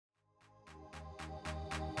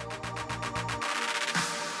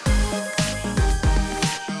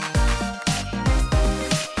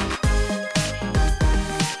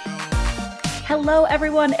Hello,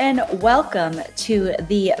 everyone, and welcome to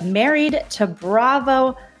the Married to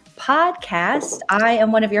Bravo podcast. I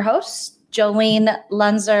am one of your hosts, Jolene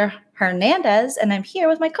Lunzer Hernandez, and I'm here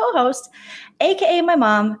with my co-host, aka my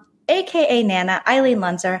mom, aka Nana, Eileen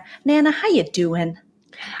Lunzer. Nana, how you doing?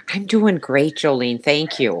 I'm doing great, Jolene.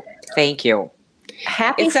 Thank you. Thank you.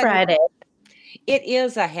 Happy Friday. It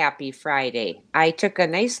is a happy Friday. I took a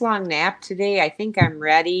nice long nap today. I think I'm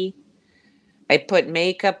ready. I put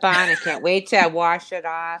makeup on. I can't wait till I wash it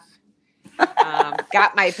off.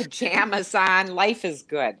 Got my pajamas on. Life is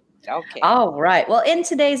good. Okay. All right. Well, in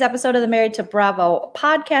today's episode of the Married to Bravo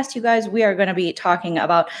podcast, you guys, we are going to be talking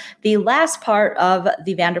about the last part of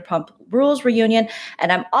the Vanderpump Rules reunion.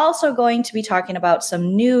 And I'm also going to be talking about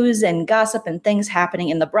some news and gossip and things happening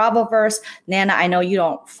in the Bravoverse. Nana, I know you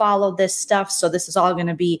don't follow this stuff, so this is all going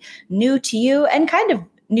to be new to you and kind of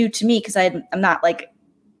new to me because I'm not like,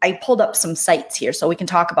 I pulled up some sites here so we can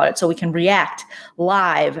talk about it, so we can react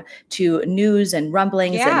live to news and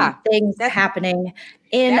rumblings and things happening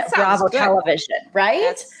in Bravo television,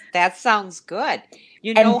 right? That sounds good.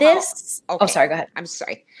 Sorry, go ahead. I'm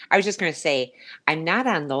sorry. I was just going to say, I'm not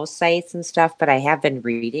on those sites and stuff, but I have been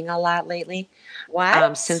reading a lot lately.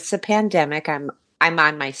 What? Since the pandemic, I'm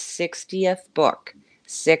on my 60th book,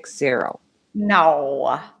 60.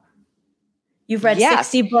 No. You've read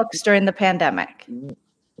 60 books during the pandemic.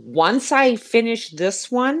 Once I finish this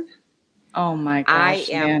one, oh my gosh,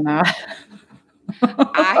 Nana.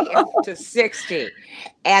 I am to 60.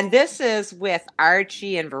 And this is with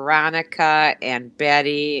Archie and Veronica and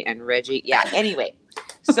Betty and Reggie. Yeah, anyway.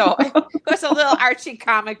 So it was a little Archie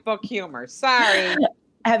comic book humor. Sorry.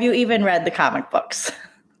 Have you even read the comic books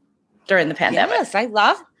during the pandemic? Yes, I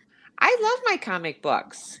love my comic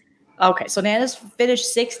books. Okay, so Nana's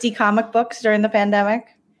finished 60 comic books during the pandemic?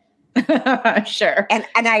 Sure. And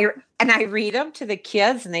I read them to the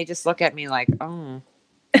kids and they just look at me like, oh.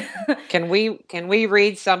 Can we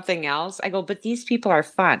read something else? I go, but these people are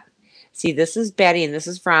fun. See, this is Betty and this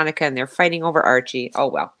is Veronica and they're fighting over Archie. Oh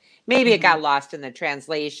well. Maybe it got lost in the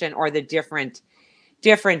translation or the different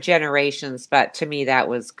generations, but to me that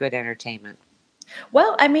was good entertainment.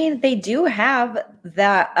 Well, I mean, they do have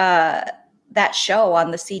that show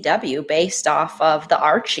on the CW based off of the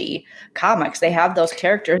Archie comics. They have those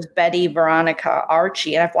characters, Betty, Veronica,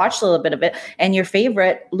 Archie, and I've watched a little bit of it. And your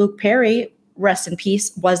favorite, Luke Perry, rest in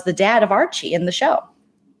peace, was the dad of Archie in the show.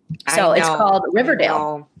 So it's called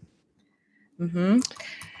Riverdale. Mm-hmm.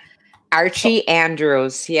 Archie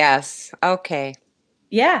Andrews. Yes. Okay.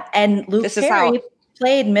 Yeah. And Luke Perry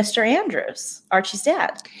played Mr. Andrews, Archie's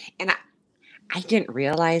dad. And I didn't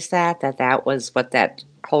realize that was what that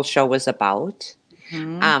whole show was about.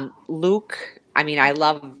 Mm-hmm. Luke, I mean, I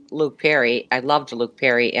love Luke Perry. I loved Luke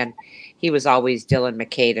Perry, and he was always Dylan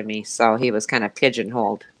McKay to me, so he was kind of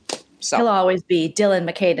pigeonholed. So he'll always be Dylan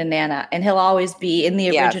McKay to Nana, and he'll always be in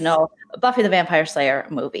the original Buffy the Vampire Slayer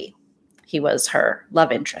movie. He was her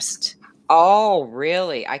love interest. Oh,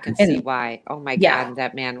 really? I can see why. Oh, my God.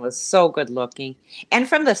 That man was so good looking. And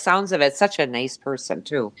from the sounds of it, such a nice person,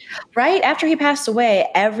 too. Right? After he passed away,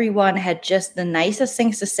 everyone had just the nicest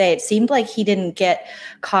things to say. It seemed like he didn't get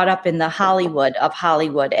caught up in the Hollywood of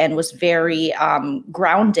Hollywood and was very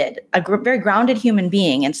grounded, very grounded human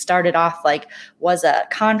being, and started off was a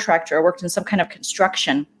contractor, worked in some kind of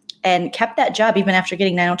construction, and kept that job even after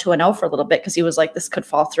getting 90210 for a little bit because he was like, this could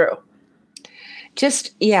fall through.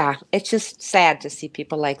 It's just sad to see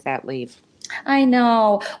people like that leave. I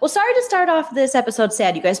know. Well, sorry to start off this episode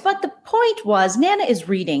sad, you guys, but the point was Nana is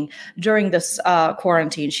reading during this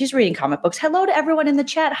quarantine. She's reading comic books. Hello to everyone in the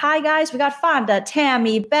chat. Hi, guys. We got Fonda,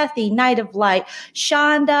 Tammy, Bethy, Night of Light,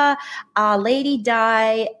 Shonda, Lady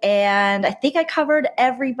Di, and I think I covered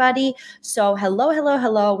everybody. So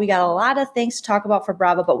hello. We got a lot of things to talk about for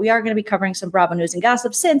Bravo, but we are going to be covering some Bravo news and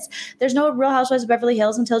gossip since there's no Real Housewives of Beverly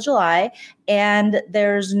Hills until July, and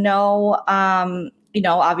there's no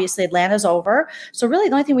obviously Atlanta's over. So really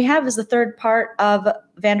the only thing we have is the third part of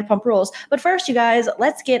Vanderpump Rules. But first, you guys,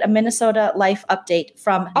 let's get a Minnesota life update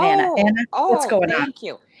from Nana. Nana, what's going on?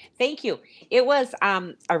 Thank you. It was,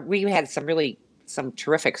 we had some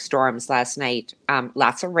terrific storms last night.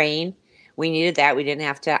 Lots of rain. We needed that. We didn't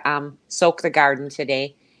have to soak the garden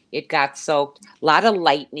today. It got soaked. A lot of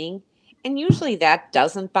lightning. And usually that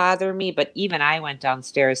doesn't bother me, but even I went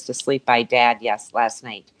downstairs to sleep by Dad, last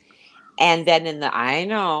night. And then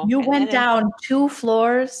You went down 2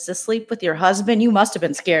 floors to sleep with your husband. You must have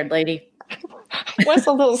been scared, lady. I was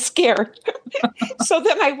a little scared. So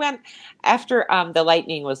then I went, after the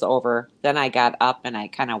lightning was over, then I got up and I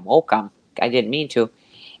kind of woke him. I didn't mean to.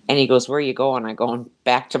 And he goes, where are you going? I'm going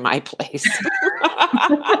back to my place.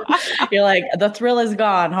 You're like, the thrill is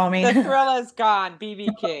gone, homie. The thrill is gone,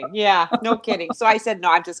 BB King. Yeah, no kidding. So I said,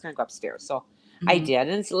 no, I'm just going to go upstairs. So I did.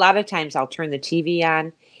 And it's, a lot of times I'll turn the TV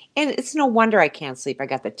on. And it's no wonder I can't sleep. I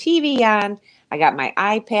got the TV on. I got my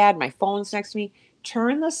iPad. My phone's next to me.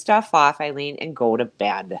 Turn the stuff off, Eileen, and go to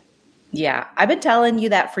bed. Yeah, I've been telling you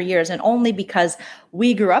that for years, and only because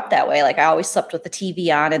we grew up that way. Like I always slept with the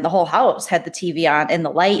TV on, and the whole house had the TV on and the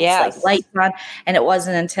lights, like lights on. And it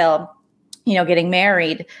wasn't until, getting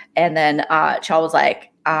married, and then Chell was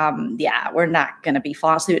like, "Yeah, we're not going to be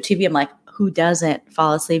falling asleep at TV." I'm like, "Who doesn't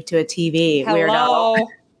fall asleep to a TV?" Hello,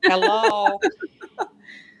 hello,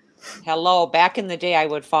 hello. Back in the day, I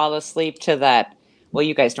would fall asleep to that. Well,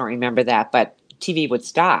 you guys don't remember that, but TV would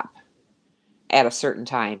stop at a certain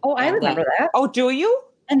time. Oh, I remember that. Oh, do you?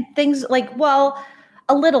 And things like, a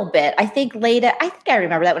little bit. I think I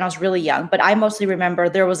remember that when I was really young, but I mostly remember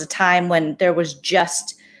there was a time when there was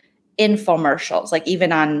just infomercials, like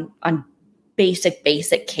even on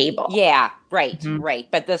basic cable. Yeah, right, right.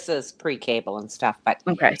 But this is pre-cable and stuff. But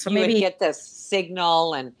okay, so you would get this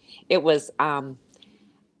signal, and it was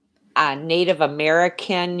a Native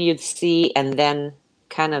American you'd see, and then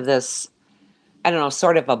kind of this, I don't know,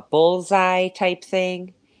 sort of a bullseye type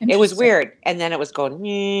thing. It was weird. And then it was going.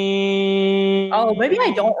 Oh, maybe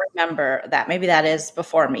I don't remember that. Maybe that is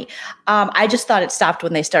before me. I just thought it stopped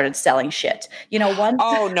when they started selling shit. Once.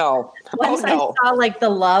 Oh, no. Once I saw like the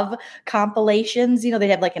Love compilations, they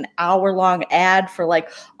had like an hour-long ad for like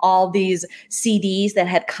all these CDs that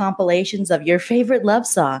had compilations of your favorite love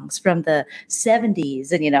songs from the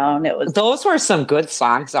 70s. And, and it was. Those were some good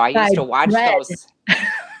songs. I used to watch those.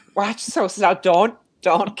 Watch those. Now, don't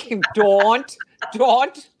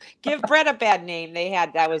give Brett a bad name.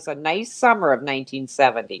 That was a nice summer of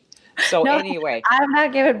 1970. So anyway. I'm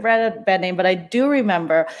not giving Brett a bad name, but I do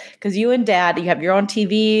remember because you and Dad, you have your own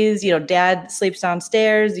TVs, Dad sleeps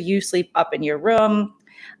downstairs, you sleep up in your room.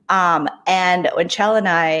 And when Chell and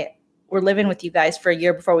I were living with you guys for a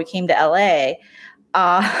year before we came to LA,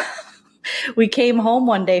 we came home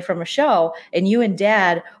one day from a show and you and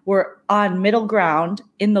Dad were on middle ground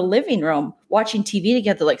in the living room watching TV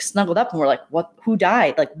together, like snuggled up, and we're like, who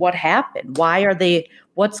died? Like, what happened?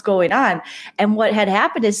 What's going on? And what had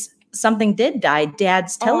happened is something did die.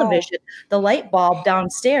 Dad's television, the light bulb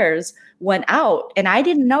downstairs went out. And I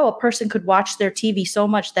didn't know a person could watch their TV so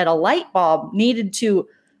much that a light bulb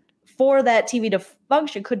for that TV to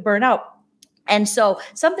function, could burn out. And so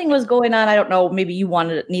something was going on. I don't know, maybe you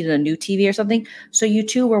needed a new TV or something. So you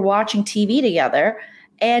two were watching TV together,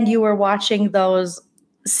 and you were watching those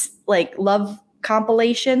like love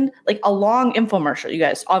compilation, like a long infomercial. You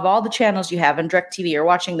guys, of all the channels you have in DirecTV, you're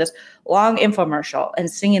watching this long infomercial and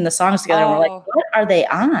singing the songs together. And we're like, what are they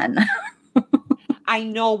on? I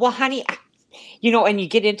know. Well, honey, and you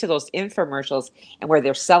get into those infomercials and where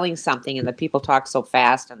they're selling something and the people talk so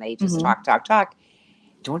fast and they just talk.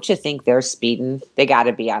 Don't you think they're speeding? They got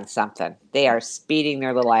to be on something. They are speeding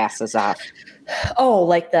their little asses off. Oh,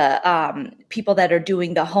 like the people that are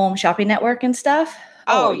doing the home shopping network and stuff?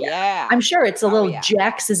 Oh, yeah. I'm sure it's a little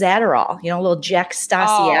Jax's Adderall, a little Jack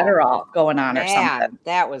Stassi Adderall going on or something.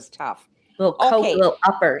 That was tough. Little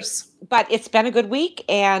uppers. But it's been a good week,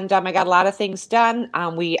 and I got a lot of things done.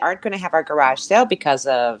 We aren't going to have our garage sale because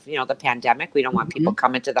of, the pandemic. We don't want people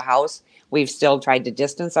coming to the house. We've still tried to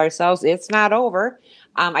distance ourselves. It's not over.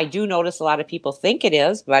 I do notice a lot of people think it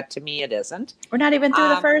is, but to me it isn't. We're not even through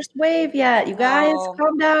the first wave yet. You guys,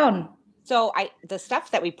 calm down. So the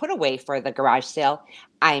stuff that we put away for the garage sale,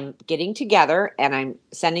 I'm getting together and I'm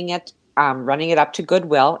sending it, running it up to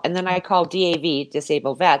Goodwill. And then I call DAV,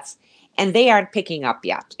 Disabled Vets, and they aren't picking up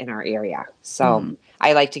yet in our area. So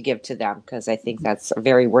I like to give to them because I think that's a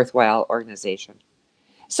very worthwhile organization.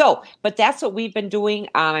 So, but that's what we've been doing.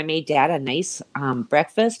 I made Dad a nice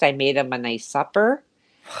breakfast. I made him a nice supper.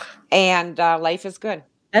 And life is good.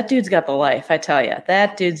 That dude's got the life, I tell you.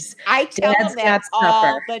 I tell him that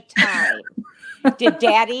all the time. Did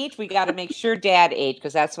Dad eat? We got to make sure Dad ate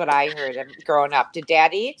because that's what I heard growing up. Did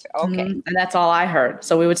Dad eat? Okay. And that's all I heard.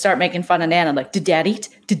 So we would start making fun of Nana, like, did Dad eat?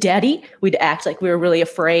 Did Dad eat? We'd act like we were really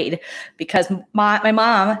afraid because my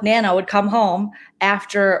mom, Nana, would come home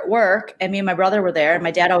after work and me and my brother were there. And my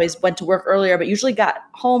dad always went to work earlier, but usually got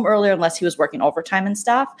home earlier unless he was working overtime and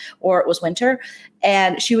stuff or it was winter.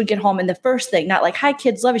 And she would get home and the first thing, not like, hi,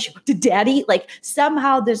 kids, love you. She would, did Dad eat? Like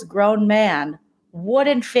somehow this grown man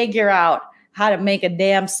wouldn't figure out how to make a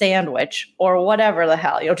damn sandwich or whatever the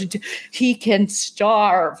hell, he can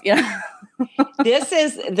starve, This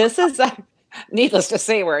is needless to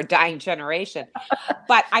say, we're a dying generation,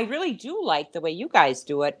 but I really do like the way you guys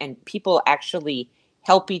do it. And people actually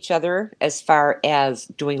help each other as far as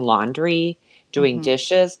doing laundry, doing Mhm.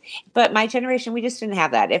 dishes. But my generation, we just didn't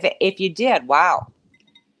have that. If you did, wow,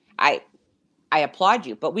 I I applaud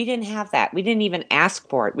you. But we didn't have that. We didn't even ask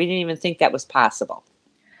for it. We didn't even think that was possible.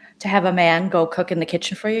 To have a man go cook in the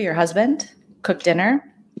kitchen for you, your husband, cook dinner.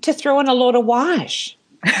 To throw in a load of wash.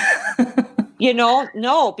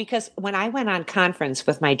 No, because when I went on conference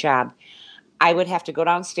with my job, I would have to go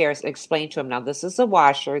downstairs and explain to him, now this is the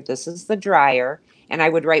washer, this is the dryer, and I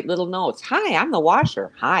would write little notes. Hi, I'm the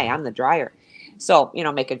washer. Hi, I'm the dryer. So,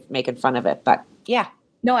 making fun of it. But yeah.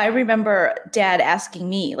 No, I remember Dad asking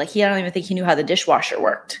me, like, I don't even think he knew how the dishwasher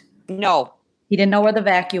worked. No. He didn't know where the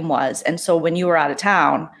vacuum was. And so when you were out of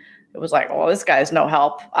town, it was like, well, this guy's no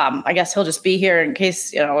help. I guess he'll just be here in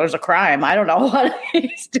case, there's a crime. I don't know what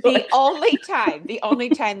he's doing. The only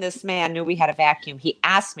time this man knew we had a vacuum, he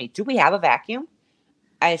asked me, do we have a vacuum?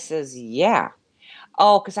 I says, yeah.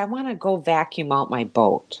 Oh, because I want to go vacuum out my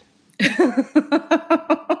boat.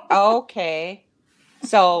 Okay.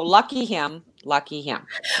 So lucky him.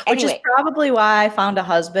 Which is probably why I found a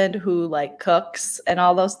husband who cooks and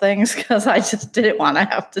all those things, because I just didn't want to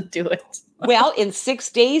have to do it. Well, in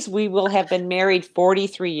 6 days, we will have been married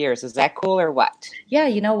 43 years. Is that cool or what? Yeah,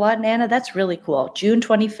 you know what, Nana? That's really cool. June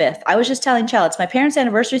 25th. I was just telling Chell, it's my parents'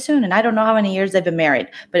 anniversary soon, and I don't know how many years they've been married,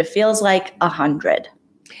 but it feels like 100.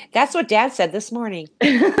 That's what Dad said this morning.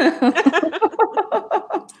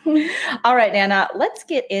 All right, Nana, let's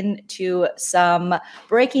get into some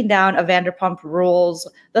breaking down of Vanderpump Rules,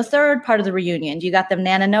 the third part of the reunion. You got them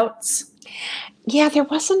Nana notes? Yeah, there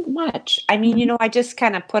wasn't much. I mean, I just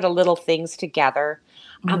kind of put a little things together.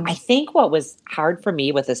 I think what was hard for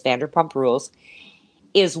me with this Vanderpump Rules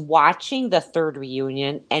is watching the third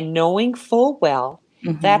reunion and knowing full well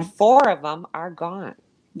that 4 of them are gone.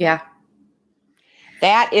 Yeah.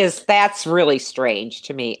 That's really strange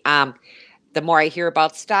to me. The more I hear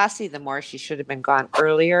about Stassi, the more she should have been gone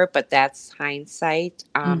earlier, but that's hindsight.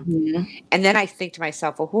 And then I think to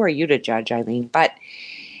myself, well, who are you to judge, Eileen? But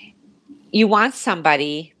you want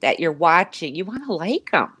somebody that you're watching, you want to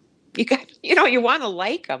like them. You want to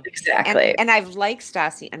like them. Exactly. And I've liked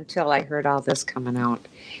Stassi until I heard all this coming out.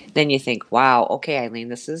 Then you think, wow, okay, Eileen,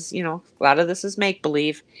 this is, a lot of this is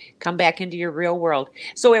make-believe. Come back into your real world.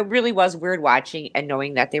 So it really was weird watching and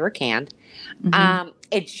knowing that they were canned.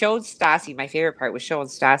 It showed Stassi, my favorite part was showing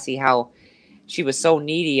Stassi how she was so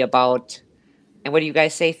needy about, and what do you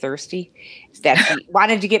guys say, thirsty? That she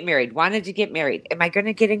wanted to get married. Am I going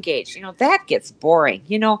to get engaged? That gets boring,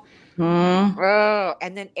 Oh,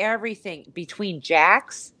 and then everything between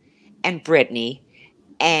Jax and Brittany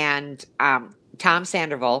and Tom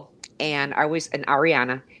Sandoval and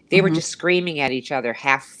Ariana, they were just screaming at each other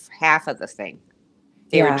half of the thing.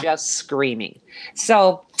 They were just screaming.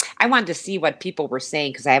 So I wanted to see what people were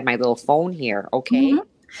saying because I have my little phone here. Okay.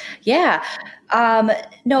 Yeah.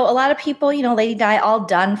 No, a lot of people, Lady Di, all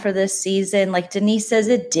done for this season. Like Denise says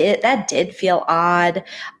that did feel odd.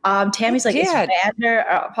 Tammy's like, is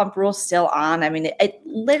Vanderpump Rules still on? I mean, it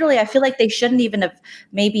literally, I feel like they shouldn't even have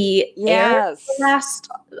maybe aired the last,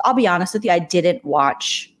 I'll be honest with you, I didn't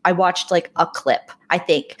watch. I watched like a clip, I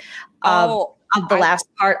think, of the last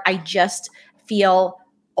part. I just feel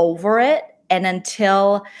over it. And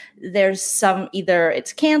until there's either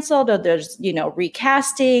it's canceled or there's,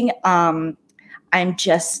 recasting, I'm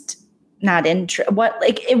just not interested.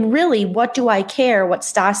 What do I care what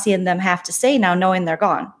Stassi and them have to say now, knowing they're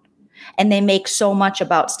gone? And they make so much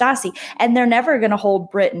about Stassi, and they're never going to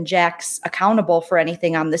hold Britt and Jax accountable for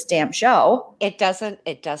anything on this damn show. It doesn't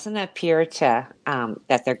appear to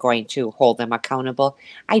that they're going to hold them accountable.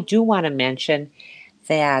 I do want to mention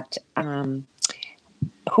that.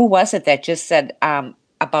 Who was it that just said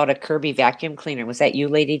about a Kirby vacuum cleaner? Was that you,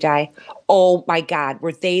 Lady Di? Oh, my God.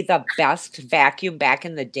 Were they the best vacuum back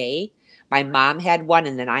in the day? My mom had one,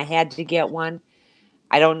 and then I had to get one.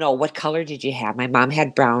 I don't know. What color did you have? My mom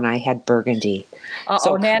had brown. I had burgundy.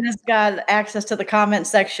 So Nana's got access to the comment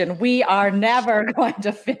section. We are never going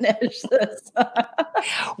to finish this.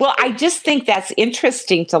 Well, I just think that's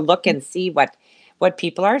interesting to look and see what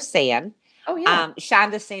people are saying. Oh, yeah.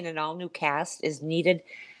 Shonda's saying an all new cast is needed.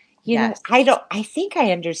 Yes. I think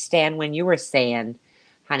I understand when you were saying,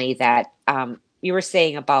 honey, that you were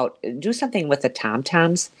saying about do something with the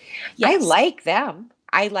Tom-Toms. Yes. I like them.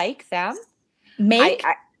 Make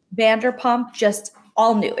Vanderpump just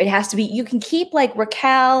all new. It has to be, you can keep like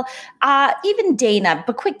Raquel, even Dana,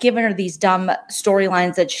 but quit giving her these dumb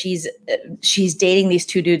storylines that she's dating these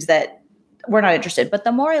 2 dudes that we're not interested. But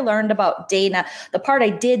the more I learned about Dana, the part I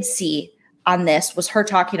did see on this was her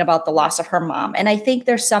talking about the loss of her mom. And I think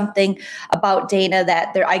there's something about Dana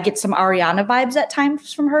that I get some Ariana vibes at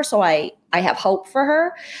times from her. So I have hope for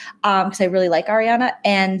her because I really like Ariana.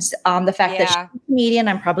 And the fact that she's a comedian,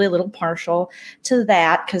 I'm probably a little partial to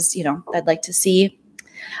that because, I'd like to see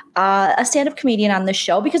a stand-up comedian on this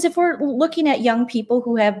show, because if we're looking at young people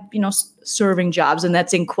who have, serving jobs, and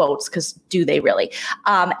that's in quotes because do they really,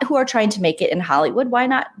 who are trying to make it in Hollywood, why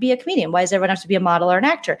not be a comedian? Why does everyone have to be a model or an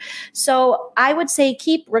actor? So I would say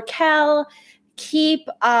keep Raquel, keep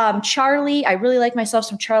Charlie. I really like myself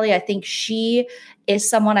some Charlie. I think she is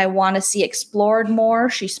someone I want to see explored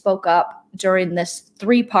more. She spoke up during this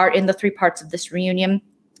three parts of this reunion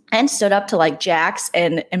and stood up to like Jax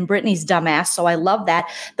and Brittany's dumbass. So I love that.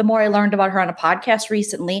 The more I learned about her on a podcast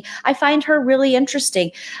recently, I find her really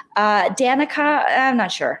interesting. Danica, I'm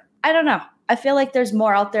not sure. I don't know. I feel like there's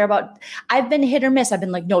more out there I've been hit or miss. I've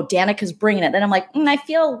been like, no, Danica's bringing it. Then I'm like, I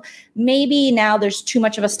feel maybe now there's too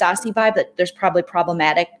much of a Stassi vibe, that there's probably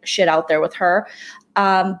problematic shit out there with her.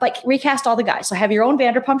 But recast all the guys. So have your own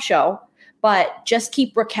Vanderpump show, but just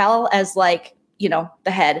keep Raquel as like, the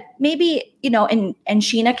head. Maybe, and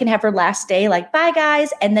Sheena can have her last day, like, bye guys.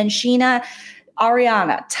 And then Sheena,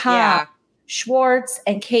 Ariana, Tom, Schwartz,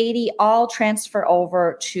 and Katie all transfer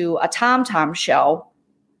over to a Tom show.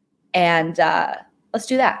 And let's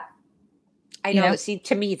do that. I know. See,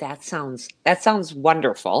 to me, that sounds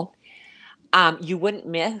wonderful. You wouldn't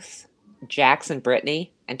miss Jax and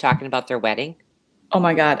Brittany and talking about their wedding. Oh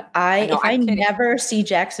my God. If I never see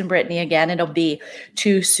Jax and Brittany again, it'll be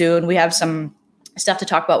too soon. We have some stuff to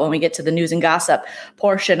talk about when we get to the news and gossip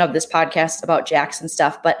portion of this podcast about Jax and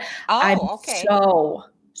stuff. But I'm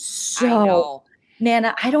so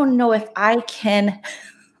Nana, I don't know if I can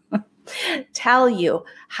tell you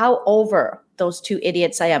how over those two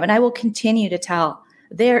idiots I am. And I will continue to tell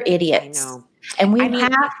they're idiots. I know. And we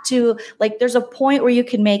have to, like, there's a point where you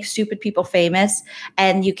can make stupid people famous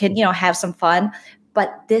and you can, have some fun.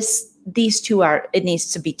 But these two it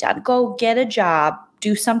needs to be done. Go get a job.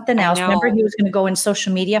 Do something else. Remember, he was going to go in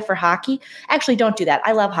social media for hockey. Actually, don't do that.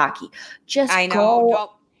 I love hockey. Just go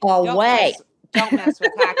away. Don't mess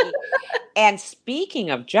with hockey. And speaking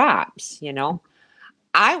of jobs,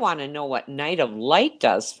 I want to know what Night of Light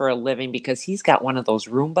does for a living, because he's got one of those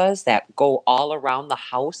Roombas that go all around the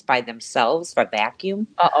house by themselves for vacuum.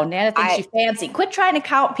 Uh-oh, Nana thinks she's fancy. Quit trying to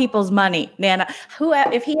count people's money, Nana.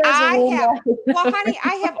 If he has a Roomba. Well, honey,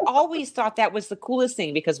 I have always thought that was the coolest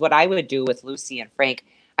thing, because what I would do with Lucy and Frank,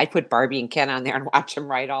 I'd put Barbie and Ken on there and watch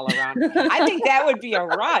them ride all around. I think that would be a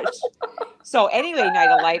rush. So anyway, Night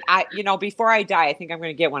of Light, before I die, I think I'm going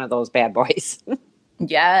to get one of those bad boys.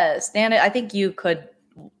 Yes, Nana, I think you could.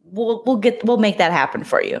 We'll make that happen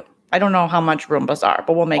for you. I don't know how much Roombas are,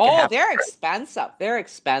 but we'll make it happen. They're expensive. They're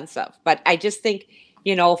expensive. But I just think,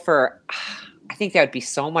 I think that would be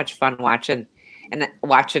so much fun watching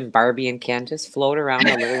Barbie and Ken just float around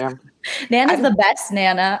the living room. Nana's the best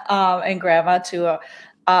Nana and grandma to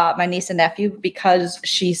my niece and nephew, because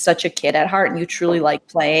she's such a kid at heart and you truly like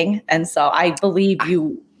playing. And so I believe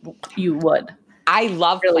you would. I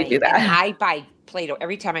love really playing. Do that. And I buy Play-Doh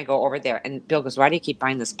every time I go over there. And Bill goes, why do you keep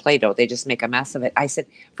buying this Play-Doh? They just make a mess of it. I said,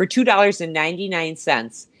 for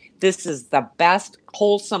 $2.99, this is the best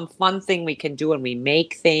wholesome fun thing we can do. And we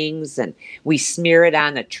make things and we smear it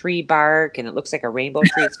on a tree bark and it looks like a rainbow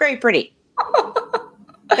tree. It's very pretty.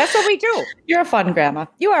 That's what we do. You're a fun grandma.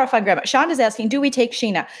 You are a fun grandma. Sean is asking, do we take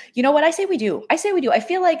Sheena? You know what? I say we do. I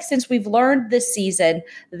feel like since we've learned this season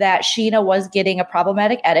that Sheena was getting a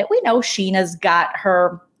problematic edit, we know Sheena's got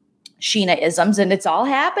her Sheena-isms and it's all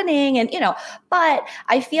happening. And, but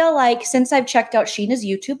I feel like since I've checked out Sheena's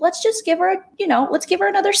YouTube, let's just give her, let's give her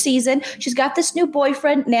another season. She's got this new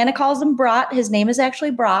boyfriend. Nana calls him Brat. His name is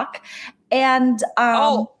actually Brock. And,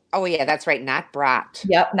 Oh yeah, that's right. Not Brat.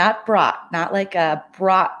 Yep. Not Brat. Not like a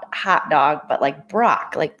Brat hot dog, but like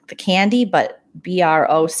Brock, like the candy, but Brock.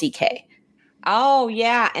 Oh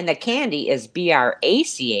yeah. And the candy is Brach.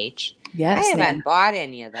 Yes. I haven't bought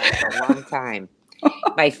any of that for a long time.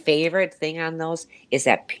 My favorite thing on those is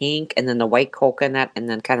that pink and then the white coconut and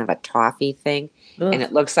then kind of a toffee thing. Ugh. And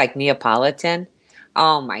it looks like Neapolitan.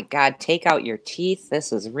 Oh my God, take out your teeth.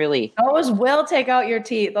 This is really. Those will take out your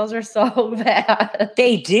teeth. Those are so bad.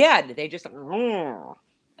 They did. They just. So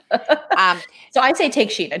I say take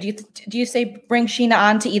Sheena. Do you say bring Sheena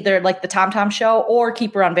on to either like the Tom show or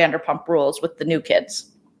keep her on Vanderpump Rules with the new kids?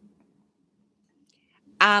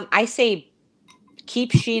 I say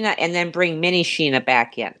keep Sheena and then bring Mini Sheena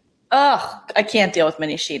back in. Ugh, I can't deal with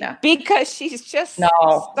Mini Sheena. Because she's just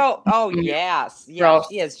no. So, yes. Yeah,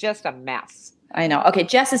 she is just a mess. I know. Okay,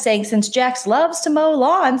 Jess is saying since Jax loves to mow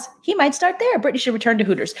lawns, he might start there. Brittany should return to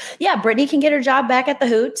Hooters. Yeah, Brittany can get her job back at the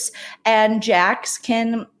Hoots, and Jax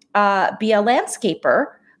can be a landscaper.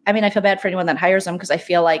 I mean, I feel bad for anyone that hires him because I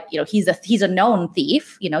feel like he's a known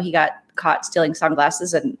thief. He got caught stealing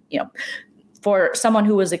sunglasses, and for someone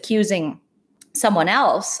who was accusing someone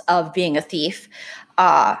else of being a thief,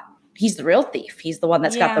 he's the real thief. He's the one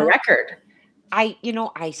that's got the record.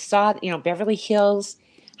 I saw Beverly Hills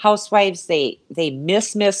Housewives, they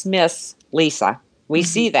miss Lisa. We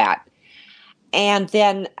see that. And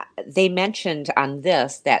then they mentioned on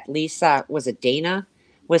this that Lisa, was it Dana,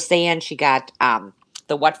 was saying she got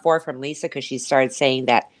the what for from Lisa because she started saying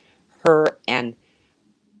that her and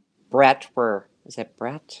Brett is it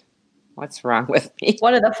Brett? What's wrong with me?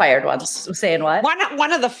 One of the fired ones saying what?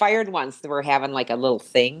 One of the fired ones that were having like a little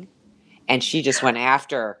thing. And she just went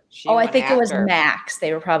after. I think it was Max.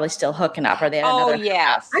 They were probably still hooking up. Or they had another.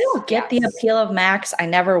 Yes. I don't get the appeal of Max. I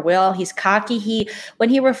never will. He's cocky. When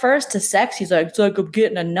he refers to sex, he's like, it's like I'm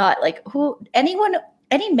getting a nut. Like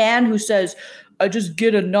any man who says, I just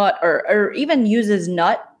get a nut or even uses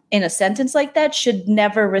nut in a sentence like that should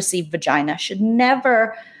never receive vagina, should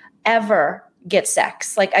never, ever get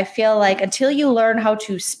sex. Like, I feel like until you learn how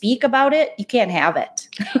to speak about it, you can't have it.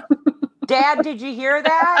 Dad, did you hear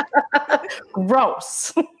that?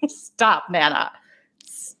 Gross. Stop, Nana.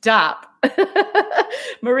 Stop.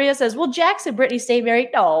 Maria says, will Jax and Brittany stay married?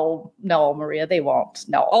 No, Maria, they won't.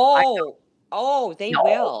 No. They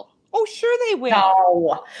will. Oh, sure they will.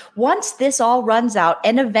 No. Once this all runs out,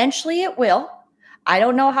 and eventually it will, I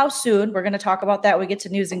don't know how soon. We're going to talk about that when we get to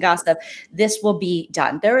news and gossip. This will be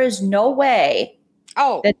done. There is no way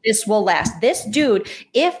that this will last. This dude,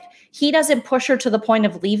 if he doesn't push her to the point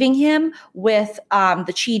of leaving him with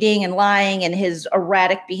the cheating and lying and his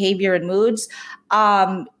erratic behavior and moods,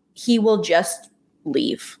 he will just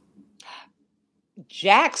leave.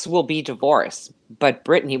 Jax will be divorced, but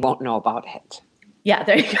Brittany won't know about it. Yeah,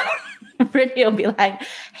 there you go. Brittany will be like,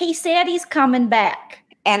 he said he's coming back.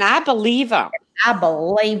 And I believe him. I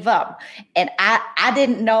believe him. And I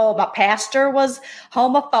didn't know my pastor was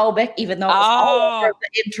homophobic, even though it was all over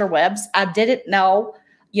the interwebs. I didn't know.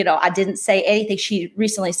 I didn't say anything. She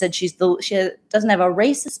recently said she doesn't have a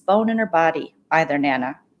racist bone in her body either,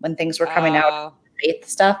 Nana, when things were coming out, faith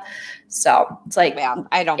stuff. So it's like, well,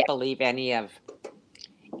 I don't believe any of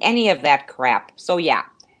that crap. So yeah.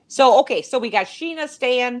 So, okay. So we got Sheena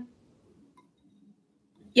staying.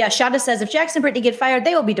 Yeah. Shada says if Jax and Brittany get fired,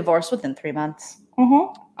 they will be divorced within 3 months.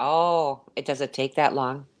 Mm-hmm. Oh, does it take that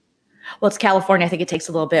long? Well, it's California. I think it takes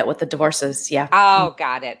a little bit with the divorces. Yeah. Oh,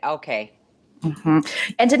 got it. Okay. Mm-hmm.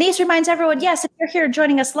 And Denise reminds everyone, yes, if you're here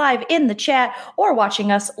joining us live in the chat or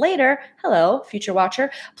watching us later, hello, future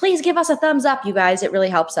watcher, please give us a thumbs up, you guys. It really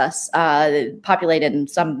helps us populate in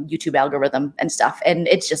some YouTube algorithm and stuff. And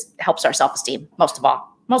it just helps our self-esteem, most of all.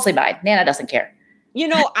 Mostly mine. Nana doesn't care.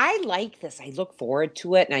 I like this. I look forward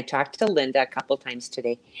to it. And I talked to Linda a couple of times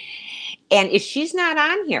today. And if she's not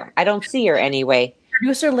on here, I don't see her anyway.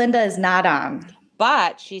 Producer Linda is not on.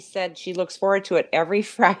 But she said she looks forward to it every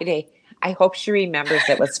Friday. I hope she remembers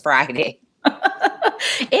it was Friday.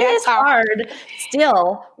 It is hard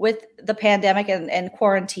still with the pandemic and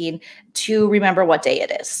quarantine to remember what day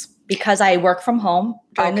it is because I work from home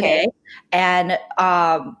during the day. And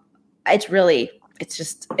it's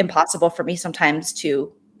just impossible for me sometimes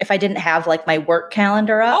to, if I didn't have like my work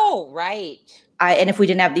calendar up. Oh, right. And if we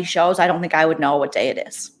didn't have these shows, I don't think I would know what day it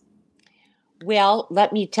is. Well,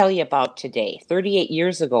 let me tell you about today. 38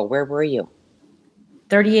 years ago, where were you?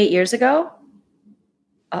 38 years ago?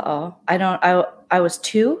 I was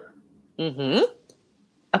 2. Mm-hmm.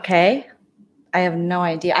 Okay. I have no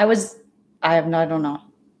idea. I don't know.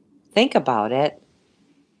 Think about it.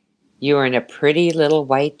 You were in a pretty little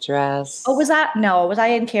white dress. Oh, was I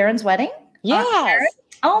in Karen's wedding? Yes.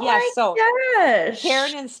 Oh yes, my gosh.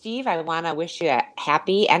 Karen and Steve, I want to wish you a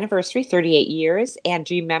happy anniversary, 38 years. And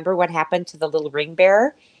do you remember what happened to the little ring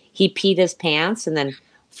bearer? He peed his pants and then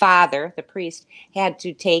Father, the priest, had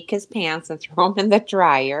to take his pants and throw them in the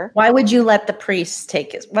dryer. Why would you let the priest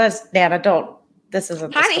take his? Nana, don't. This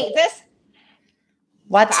isn't. Honey,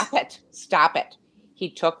 What? Stop it. He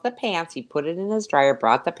took the pants, he put it in his dryer,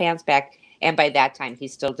 brought the pants back, and by that time, he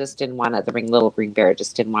still just didn't want to, little ring bearer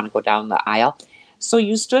just didn't want to go down the aisle. So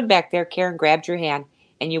you stood back there, Karen grabbed your hand,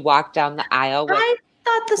 and you walked down the aisle with I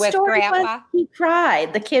thought the story Grandpa. Was he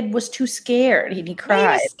cried. The kid was too scared. He cried.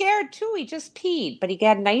 He was scared too. He just peed, but he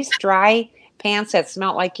got nice dry pants that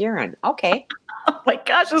smelled like urine. Okay. Oh my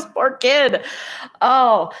gosh, this poor kid.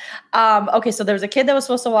 Oh, okay. So there was a kid that was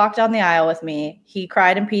supposed to walk down the aisle with me. He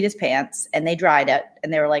cried and peed his pants, and they dried it.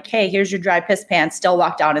 And they were like, "Hey, here's your dry piss pants. Still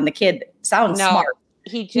walk down." And the kid sounds smart.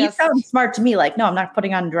 He sounds smart to me. Like, no, I'm not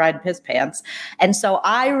putting on dried piss pants. And so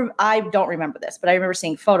I don't remember this, but I remember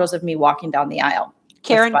seeing photos of me walking down the aisle.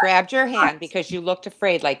 Karen grabbed your hand because you looked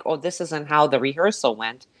afraid. Like, oh, this isn't how the rehearsal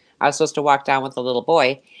went. I was supposed to walk down with a little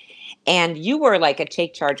boy. And you were like a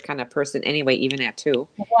take charge kind of person anyway, even at 2.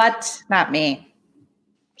 What? Not me.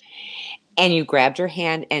 And you grabbed her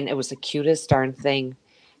hand, and it was the cutest darn thing.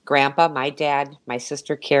 Grandpa, my dad, my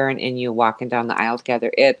sister Karen, and you walking down the aisle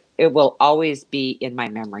together. It will always be in my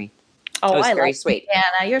memory. Oh, it was I very like sweet.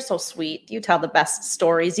 Anna, you're so sweet. You tell the best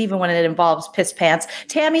stories, even when it involves piss pants.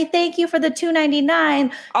 Tammy, thank you for the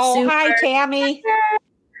 $2.99. Oh, super. Hi, Tammy.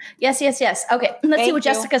 Yes. Okay, let's see what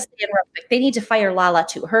Jessica's saying real quick. They need to fire Lala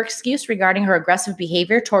too. Her excuse regarding her aggressive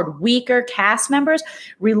behavior toward weaker cast members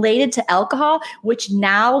related to alcohol, which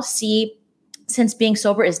now see since being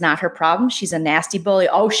sober is not her problem. She's a nasty bully.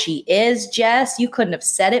 Oh, she is, Jess. You couldn't have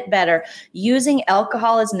said it better. Using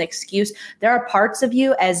alcohol as an excuse. There are parts of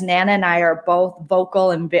you, as Nana and I are both vocal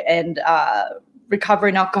and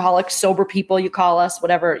recovering alcoholics, sober people, you call us,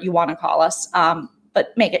 whatever you want to call us.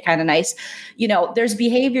 But make it kind of nice. You know, there's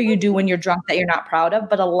behavior you do when you're drunk that you're not proud of,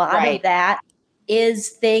 but a lot of that is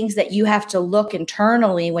things that you have to look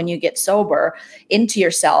internally when you get sober into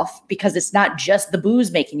yourself, because it's not just the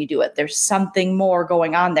booze making you do it. There's something more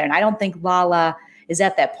going on there. And I don't think Lala is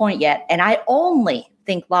at that point yet. And I only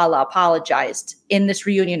think Lala apologized in this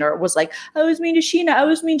reunion, or was like, I was mean to Sheena, I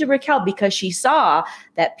was mean to Raquel, because she saw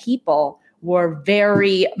that people were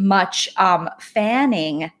very much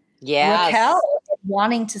fanning Raquel,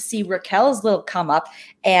 wanting to see Raquel's little come up.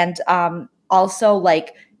 And also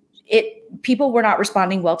like people were not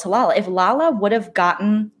responding well to Lala. If Lala would have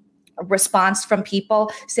gotten a response from people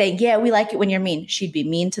saying, yeah, we like it when you're mean, she'd be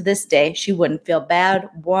mean to this day. She wouldn't feel bad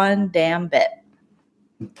one damn bit.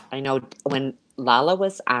 I know when Lala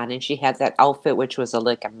was on and she had that outfit, which was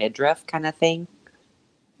like a midriff kind of thing,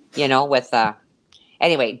 you know, with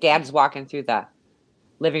anyway, Dad's walking through the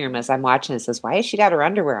living room as I'm watching and says, why has she got her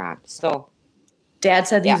underwear on? So Dad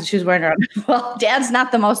said she was wearing her underwear. Well, Dad's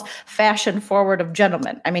not the most fashion forward of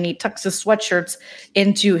gentlemen. I mean, he tucks his sweatshirts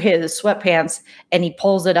into his sweatpants and he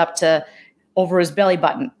pulls it up to over his belly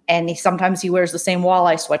button. And sometimes he wears the same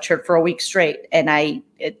walleye sweatshirt for a week straight. And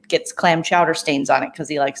it gets clam chowder stains on it because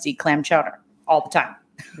he likes to eat clam chowder all the time.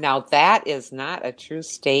 Now that is not a true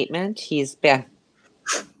statement. He's been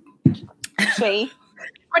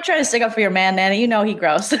I'm trying to stick up for your man, Nana. You know he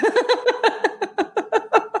grows.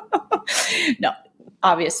 No,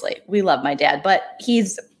 obviously we love my dad, but he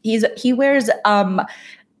wears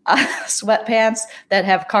sweatpants that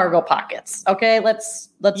have cargo pockets. Okay, let's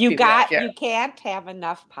you can't have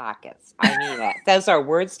enough pockets. I mean that. Those are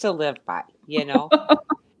words to live by, you know.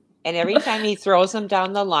 And every time he throws them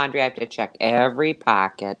down the laundry, I have to check every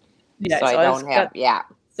pocket. Yeah, so I don't have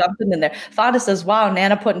something in there. Fonda says, wow,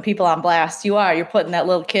 Nana putting people on blast. You are. You're putting that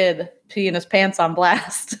little kid peeing his pants on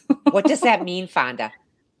blast. What does that mean, Fonda?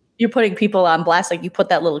 You're putting people on blast like you put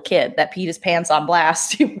that little kid that peed his pants on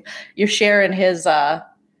blast. You're sharing his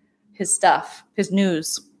stuff, his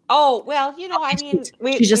news. Oh, well, you know, I mean.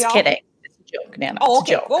 She's just kidding. It's a joke, Nana. Oh,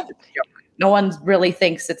 okay. It's a joke. Well, it's a joke. No one really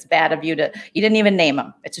thinks it's bad of you you didn't even name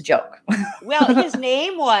him. It's a joke. Well, his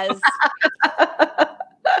name was.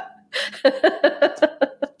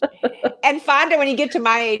 And Fonda, when you get to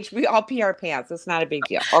my age, we all pee our pants. It's not a big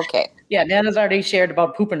deal. Okay. Yeah, Nana's already shared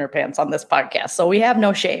about pooping her pants on this podcast. So we have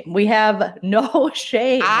no shame. We have no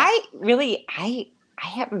shame. I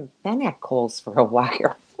haven't been at Kohl's for a while.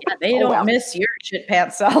 Yeah, they don't miss your shit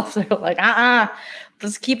pants self. They're like,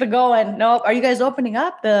 let's keep it going. Nope. Are you guys opening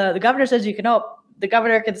up? The governor says you can open. The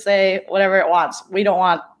governor can say whatever it wants. We don't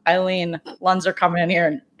want Eileen Lunzer coming in here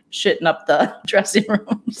and shitting up the dressing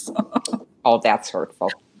rooms. Oh, that's hurtful.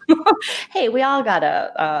 Hey, we all got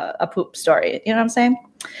a poop story. You know what I'm saying?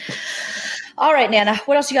 All right, Nana.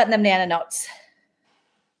 What else you got in them Nana notes?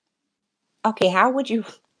 Okay, how would you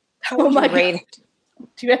rate it?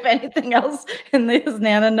 Do you have anything else in these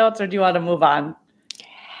Nana notes, or do you want to move on?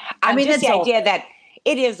 I mean, just the idea that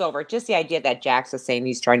it is over. Just the idea that Jax is saying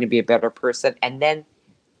he's trying to be a better person. And then,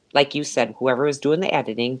 like you said, whoever is doing the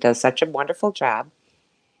editing does such a wonderful job.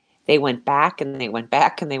 They went back and they went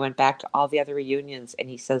back and they went back to all the other reunions. And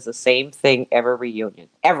he says the same thing every reunion.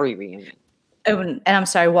 And I'm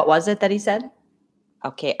sorry, what was it that he said?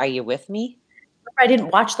 Okay, are you with me? I didn't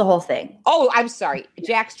watch the whole thing. Oh, I'm sorry.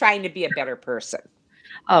 Jack's trying to be a better person.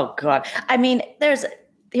 Oh, God. I mean,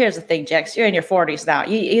 here's the thing, Jax, you're in your 40s now.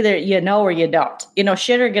 You either or you don't.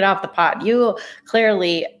 Shit or get off the pot. You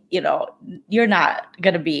clearly, you're not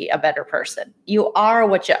going to be a better person. You are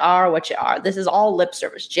what you are. This is all lip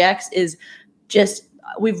service. Jax is just,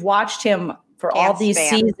 we've watched him for all these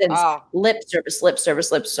seasons. Lip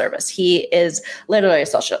service. He is literally a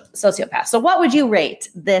sociopath. So what would you rate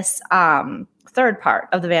this third part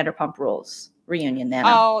of the Vanderpump Rules reunion, Nana?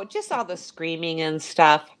 Oh, just all the screaming and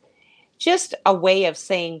stuff. Just a way of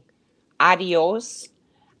saying adios.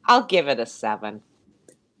 I'll give it a 7.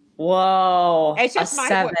 Whoa. It's just a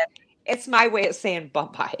 7. It's my way of saying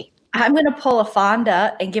bye-bye. I'm going to pull a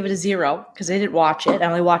Fonda and give it a 0 because I didn't watch it. I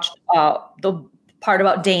only watched the part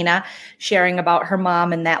about Dana sharing about her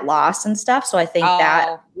mom and that loss and stuff. So I think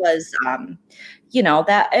that was,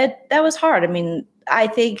 that was hard. I mean, I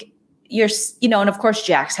think and of course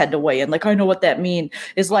Jax had to weigh in. Like, I know what that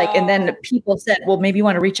is like. And then people said, well, maybe you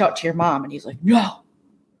want to reach out to your mom. And he's like, no.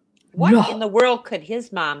 What in the world could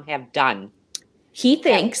his mom have done? He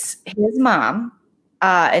thinks his mom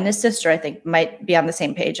and his sister, I think, might be on the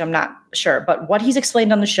same page. I'm not sure. But what he's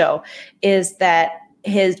explained on the show is that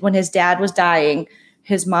when his dad was dying,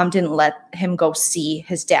 his mom didn't let him go see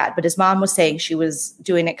his dad. But his mom was saying she was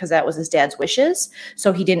doing it because that was his dad's wishes.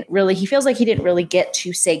 So he feels like he didn't really get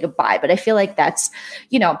to say goodbye. But I feel like that's,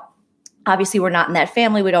 obviously we're not in that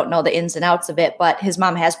family. We don't know the ins and outs of it. But his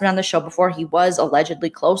mom has been on the show before. He was allegedly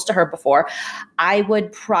close to her before. I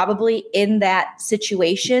would probably, in that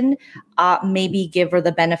situation, maybe give her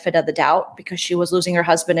the benefit of the doubt because she was losing her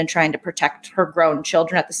husband and trying to protect her grown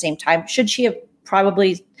children at the same time. Should she have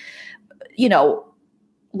probably,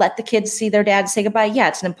 let the kids see their dad say goodbye? Yeah,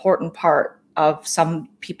 it's an important part of some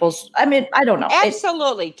people's, I don't know.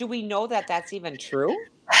 Absolutely. Do we know that that's even true?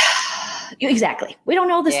 Exactly. We don't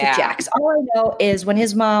know this with Jax. All I know is when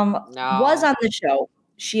his mom was on the show,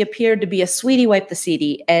 she appeared to be a sweetie wipe the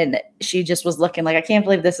seedy, and she just was looking like, I can't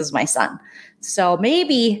believe this is my son. So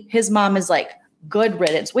maybe his mom is like, good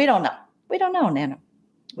riddance. We don't know. We don't know, Nana.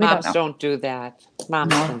 Moms don't do that.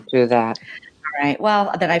 Moms don't do that. All right.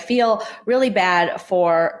 Well, then I feel really bad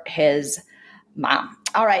for his mom.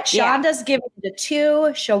 All right. Shonda's giving it a 2.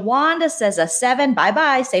 Shawanda says a 7.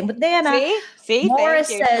 Bye-bye. Same with Nana. See? Morris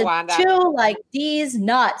Thank you, says Shawanda. 2 like these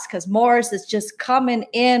nuts because Morris is just coming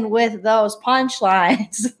in with those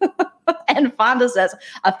punchlines. And Fonda says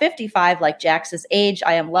a 55 like Jax's age.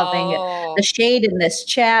 I am loving the shade in this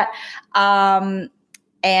chat.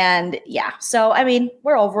 And so,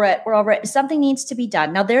 we're over it. Something needs to be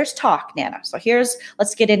done. Now there's talk, Nana. So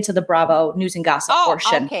let's get into the Bravo news and gossip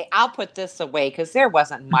portion. Okay. I'll put this away because there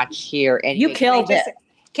wasn't much here. You killed it.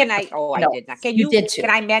 Can I? Oh, no, I did not. You did too.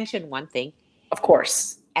 Can I mention one thing? Of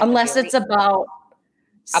course. Unless it's about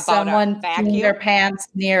someone peeing their pants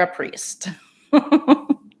near a priest.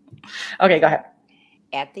 Okay, go ahead.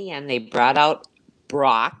 At the end, they brought out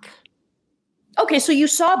Brock. Okay, so you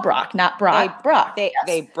saw Brock, not Brock. Brock.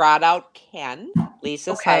 They brought out Ken,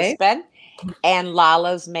 Lisa's husband, and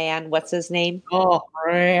Lala's man. What's his name? Oh,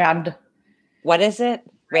 Rand. What is it?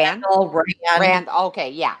 Rand? Rand. Okay,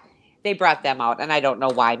 yeah. They brought them out, and I don't know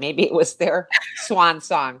why. Maybe it was their swan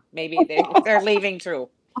song. Maybe they're leaving too.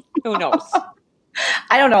 Who knows?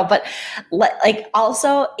 I don't know, but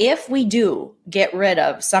also if we do get rid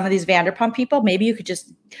of some of these Vanderpump people, maybe you could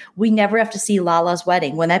we never have to see Lala's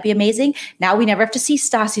wedding. Wouldn't that be amazing? Now we never have to see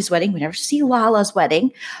Stassi's wedding. We never have to see Lala's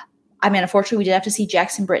wedding. Unfortunately, we did have to see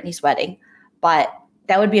Jackson Brittany's wedding, but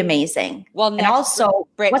that would be amazing. Well, and also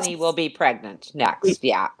Brittany will be pregnant next.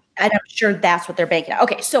 Yeah. And I'm sure that's what they're banking on.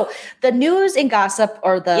 Okay, so the news and gossip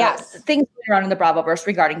or the things going on in the Bravoverse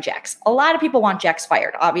regarding Jax. A lot of people want Jax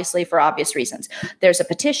fired, obviously, for obvious reasons. There's a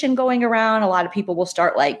petition going around. A lot of people will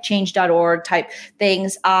start change.org type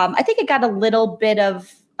things. I think it got a little bit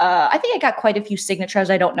of, I think it got quite a few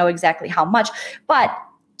signatures. I don't know exactly how much, but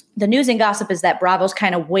the news and gossip is that Bravo's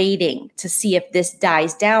kind of waiting to see if this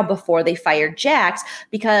dies down before they fire Jax,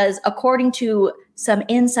 because according to some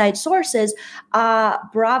inside sources,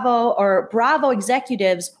 Bravo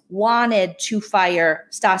executives wanted to fire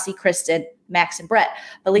Stassi, Kristen, Max, and Brett,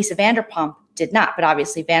 but Lisa Vanderpump did not. But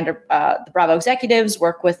obviously, the Bravo executives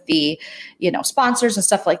work with the, sponsors and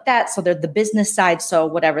stuff like that. So they're the business side. So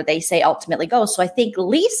whatever they say ultimately goes. So I think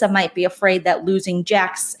Lisa might be afraid that losing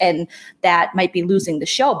Jax and that might be losing the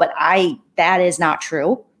show. But that is not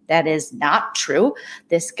true. That is not true.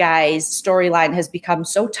 This guy's storyline has become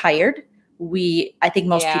so tired. I think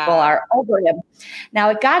most people are over him. Now,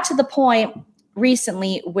 it got to the point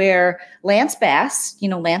recently where Lance Bass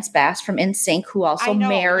from NSYNC, who also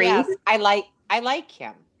married. Yes. I like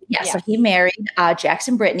him. Yeah, so he married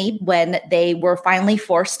Jackson Brittany when they were finally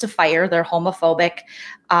forced to fire their homophobic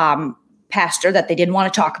pastor that they didn't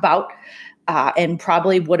want to talk about, and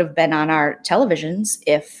probably would have been on our televisions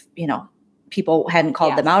if, people hadn't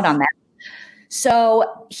called them out on that.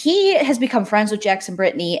 So he has become friends with Jax and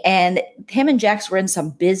Brittany, and him and Jax were in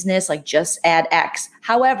some business like Just Add X.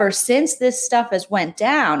 However, since this stuff has went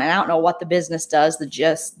down, and I don't know what the business does,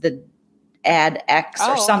 the Add X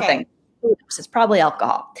or something. Okay. It's probably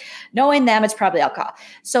alcohol. Knowing them, it's probably alcohol.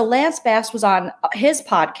 So Lance Bass was on his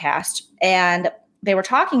podcast, and they were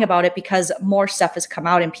talking about it because more stuff has come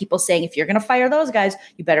out and people saying, if you're going to fire those guys,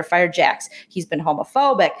 you better fire Jax. He's been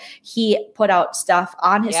homophobic. He put out stuff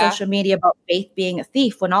on his social media about Faith being a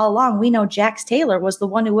thief, when all along we know Jax Taylor was the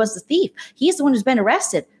one who was the thief. He's the one who's been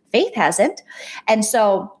arrested. Faith hasn't. And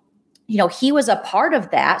so, he was a part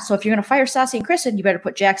of that. So if you're going to fire Stassi and Kristen, you better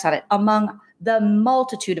put Jax on it, among the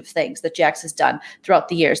multitude of things that Jax has done throughout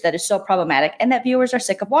the years that is so problematic and that viewers are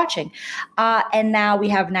sick of watching. And now we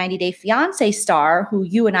have 90 Day Fiancé star, who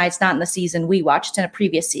you and I, it's not in the season we watched, in a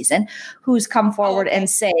previous season, who's come forward and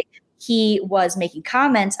say he was making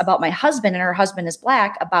comments about my husband, and her husband is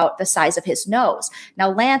Black, about the size of his nose.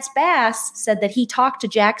 Now, Lance Bass said that he talked to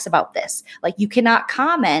Jax about this. Like, you cannot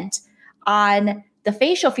comment on the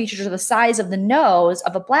facial features or the size of the nose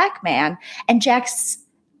of a Black man. And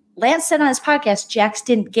Lance said on his podcast, Jax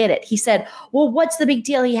didn't get it. He said, well, what's the big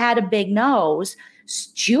deal? He had a big nose.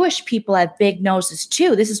 Jewish people have big noses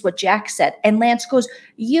too. This is what Jax said. And Lance goes,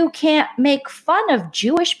 you can't make fun of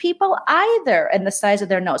Jewish people either and the size of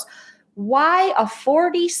their nose. Why a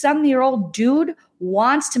 40-some-year-old dude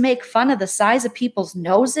wants to make fun of the size of people's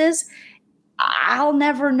noses, I'll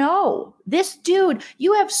never know. This dude,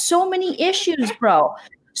 you have so many issues, bro.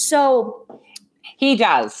 So he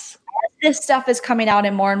does. This stuff is coming out,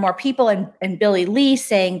 and more people, and Billy Lee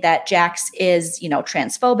saying that Jax is,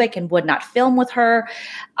 transphobic and would not film with her.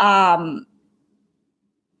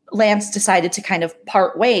 Lance decided to kind of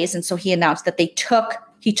part ways, and so he announced that he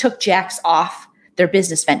took Jax off their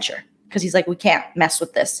business venture because he's like, we can't mess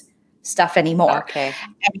with this stuff anymore. Okay.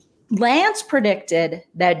 And Lance predicted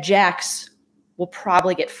that Jax will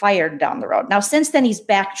probably get fired down the road. Now, since then, he's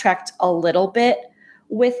backtracked a little bit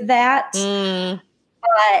with that.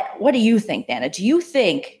 But what do you think, Nana? Do you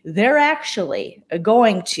think they're actually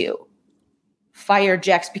going to fire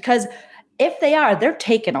Jax? Because if they are, they're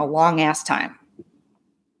taking a long ass time.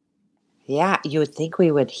 Yeah, you would think we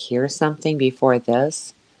would hear something before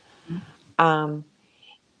this.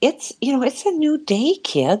 It's a new day,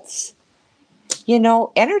 kids.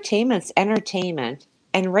 Entertainment's entertainment,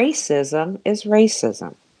 and racism is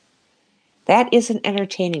racism. That isn't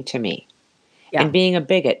entertaining to me. Yeah. And being a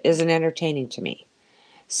bigot isn't entertaining to me.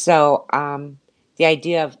 So the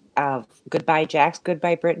idea of goodbye Jax,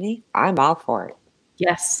 goodbye Brittany, I'm all for it.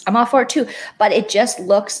 Yes, I'm all for it too. But it just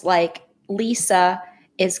looks like Lisa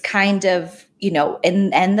is kind of,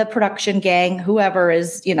 and the production gang, whoever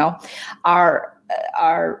is,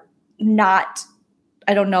 are not,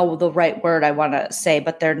 I don't know the right word I want to say,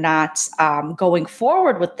 but they're not going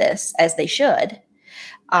forward with this as they should.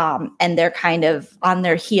 And they're kind of on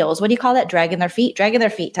their heels. What do you call that? Dragging their feet? Dragging their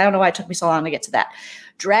feet. I don't know why it took me so long to get to that.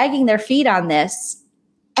 Dragging their feet on this.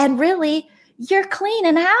 And really, you're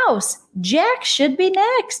cleaning house. Jax should be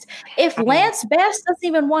next. If Lance Bass doesn't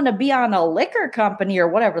even want to be on a liquor company or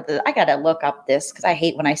whatever, I got to look up this because I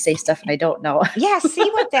hate when I say stuff and I don't know. Yeah,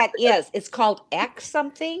 see what that is. It's called X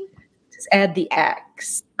something. Just add the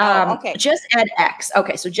X. Okay. Just Add X.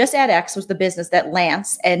 Okay, so Just Add X was the business that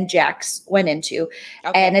Lance and Jax went into.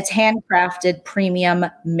 Okay. And it's handcrafted premium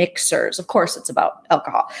mixers. Of course, it's about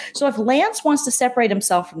alcohol. So if Lance wants to separate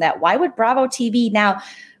himself from that, why would Bravo TV now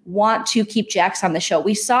want to keep Jax on the show?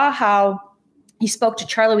 We saw how he spoke to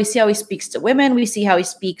Charlie. We see how he speaks to women. We see how he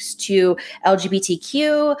speaks to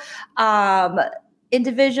LGBTQ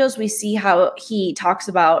individuals. We see how he talks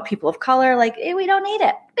about people of color. Like, we don't need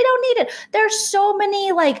it. We don't need it. There's so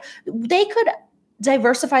many, they could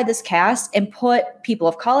diversify this cast and put people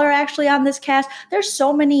of color actually on this cast. There's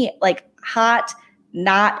so many hot,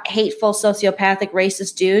 not hateful, sociopathic,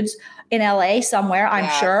 racist dudes in LA somewhere, I'm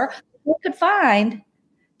sure, we could find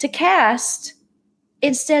to cast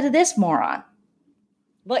instead of this moron.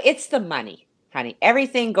 Well, it's the money, honey.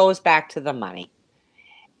 Everything goes back to the money.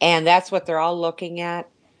 And that's what they're all looking at,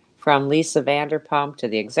 from Lisa Vanderpump to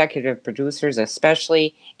the executive producers,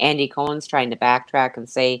 especially Andy Cohen's trying to backtrack and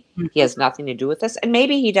say he has nothing to do with this. And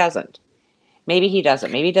maybe he doesn't. Maybe he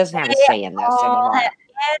doesn't. Maybe he doesn't have a say in this anymore.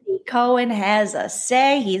 Andy Cohen has a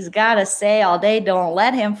say. He's got a say all day. Don't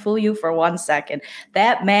let him fool you for 1 second.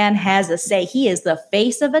 That man has a say. He is the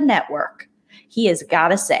face of a network. He has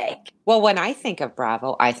got a say. Well, when I think of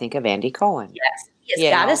Bravo, I think of Andy Cohen. Yes. He's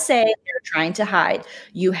got a say. They're trying to hide.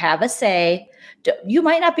 You have a say. You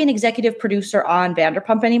might not be an executive producer on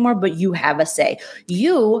Vanderpump anymore, but you have a say.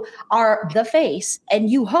 You are the face and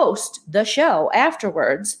you host the show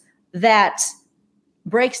afterwards that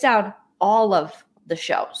breaks down all of the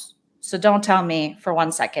shows. So don't tell me for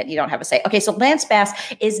 1 second you don't have a say. Okay, so Lance Bass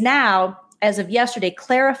is now, as of yesterday,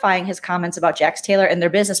 clarifying his comments about Jax Taylor and their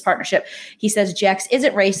business partnership. He says Jax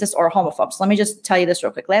isn't racist or homophobe. So let me just tell you this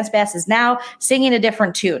real quick. Lance Bass is now singing a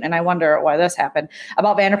different tune, and I wonder why this happened,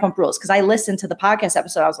 about Vanderpump Rules, because I listened to the podcast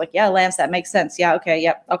episode. I was like, yeah, Lance, that makes sense. Yeah, okay,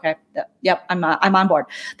 yep, okay, yep, I'm on board.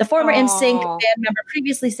 The former NSYNC band member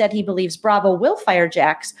previously said he believes Bravo will fire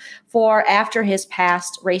Jax after his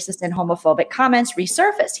past racist and homophobic comments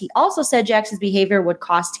resurfaced. He also said Jax's behavior would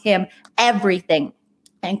cost him everything,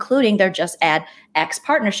 including their Just Add X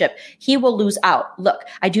partnership. He will lose out. Look,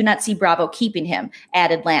 I do not see Bravo keeping him,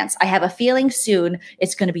 added Lance. I have a feeling soon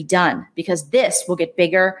it's going to be done because this will get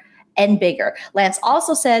bigger and bigger. Lance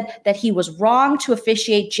also said that he was wrong to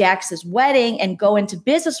officiate Jax's wedding and go into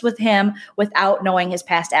business with him without knowing his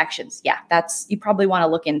past actions. Yeah, you probably want to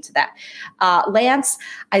look into that. Lance,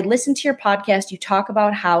 I listened to your podcast. You talk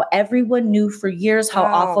about how everyone knew for years how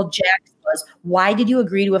awful Jax was. Why did you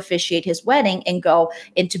agree to officiate his wedding and go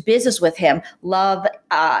into business with him? Love,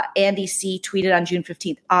 Andy C. tweeted on June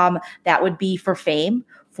 15th. That would be for fame,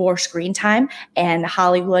 for screen time, and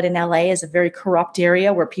Hollywood in LA is a very corrupt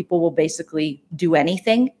area where people will basically do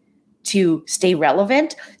anything to stay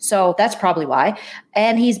relevant. So that's probably why.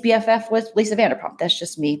 And he's BFF with Lisa Vanderpump. That's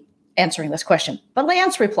just me answering this question. But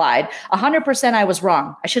Lance replied, 100% I was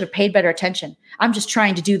wrong. I should have paid better attention. I'm just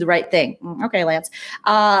trying to do the right thing. Okay, Lance.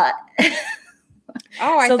 I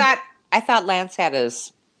thought Lance had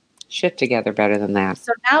his shit together better than that.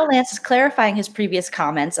 So now Lance is clarifying his previous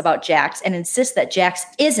comments about Jax and insists that Jax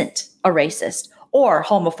isn't a racist or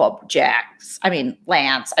homophobe.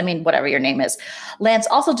 Lance, whatever your name is. Lance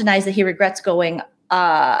also denies that he regrets going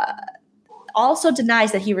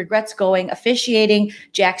officiating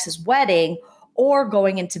Jax's wedding or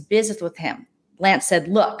going into business with him. Lance said,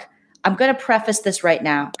 look, I'm going to preface this right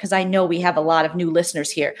now because I know we have a lot of new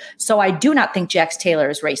listeners here. So I do not think Jax Taylor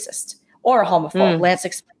is racist or a homophobe. Lance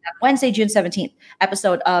explained on Wednesday, June 17th,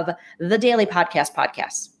 episode of the Daily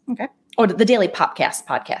Podcast. Okay. Or the Daily Popcast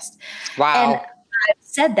podcast. Wow. And I've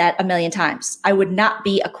said that a million times. I would not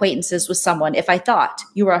be acquaintances with someone if I thought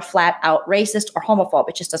you were a flat out racist or homophobe.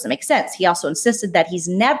 It just doesn't make sense. He also insisted that he's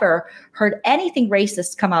never heard anything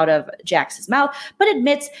racist come out of Jax's mouth, but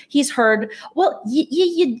admits he's heard, well,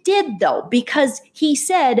 you did though, because he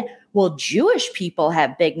said, well, Jewish people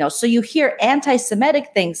have big nose. So you hear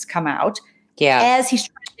anti-Semitic things come out as he's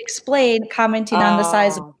trying to explain, commenting on the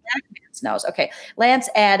size of a black man's nose. Okay. Lance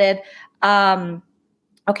added,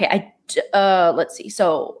 let's see.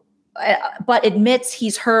 So, but admits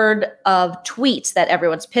he's heard of tweets that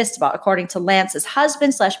everyone's pissed about. According to Lance's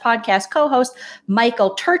husband / podcast co-host,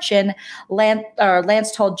 Michael Turchin,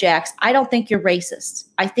 Lance told Jax, I don't think you're racist.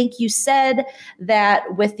 I don't think you said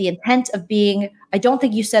that with the intent of being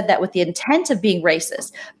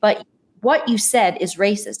racist, but what you said is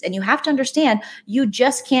racist. And you have to understand, you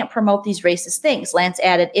just can't promote these racist things. Lance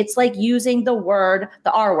added, it's like using the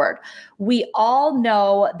R word. We all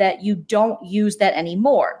know that you don't use that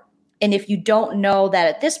anymore. And if you don't know that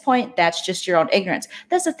at this point, that's just your own ignorance.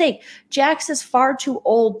 That's the thing. Jax is far too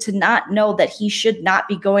old to not know that he should not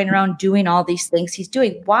be going around doing all these things he's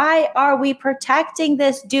doing. Why are we protecting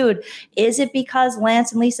this dude? Is it because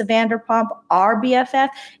Lance and Lisa Vanderpump are BFF?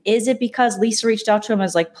 Is it because Lisa reached out to him and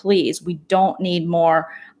was like, please, we don't need more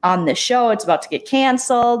on this show. It's about to get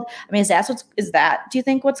canceled. I mean, do you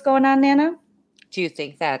think what's going on, Nana? Do you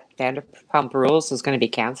think that Vanderpump Rules is going to be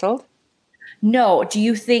canceled? No. Do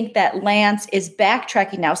you think that Lance is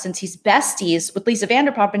backtracking now since he's besties with Lisa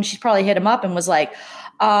Vanderpump and she's probably hit him up and was like,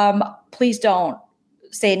 please don't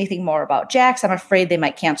say anything more about Jax. I'm afraid they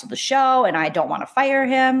might cancel the show and I don't want to fire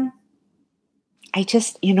him. I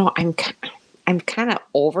just, I'm kind of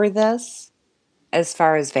over this as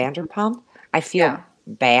far as Vanderpump. I feel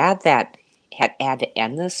bad that it had to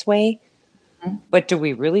end this way. Mm-hmm. But do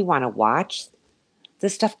we really want to watch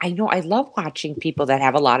this stuff? I know I love watching people that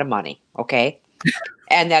have a lot of money, okay?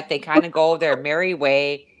 And that they kind of go their merry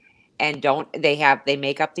way and they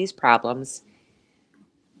make up these problems.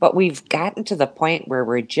 But we've gotten to the point where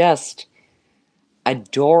we're just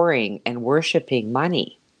adoring and worshiping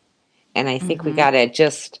money. And I think we got to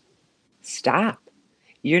just stop.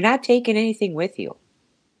 You're not taking anything with you.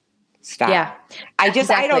 Stop. Yeah. I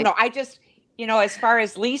don't know. as far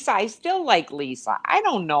as Lisa, I still like Lisa. I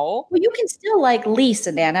don't know. Well, you can still like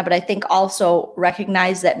Lisa, Nana, but I think also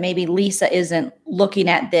recognize that maybe Lisa isn't looking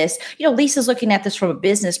at this. Lisa's looking at this from a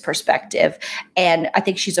business perspective, and I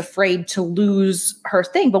think she's afraid to lose her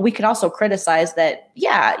thing. But we can also criticize that,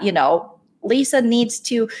 Lisa needs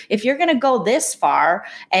to, if you're going to go this far,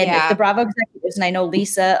 and if the Bravo executives, and I know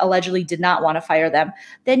Lisa allegedly did not want to fire them,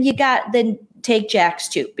 then take Jax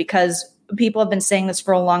too, because people have been saying this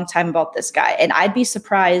for a long time about this guy. And I'd be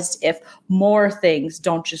surprised if more things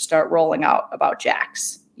don't just start rolling out about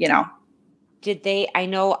Jax, Did they, I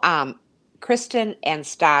know Kristen and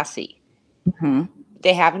Stassi, mm-hmm.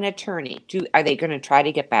 They have an attorney. Are they going to try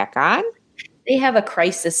to get back on? They have a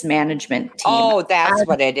crisis management team. Oh, that's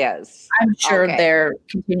what it is. I'm sure they're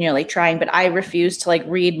continually trying, but I refuse to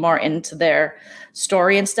read more into their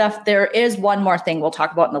story and stuff. There is one more thing we'll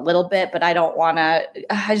talk about in a little bit, but I don't want to,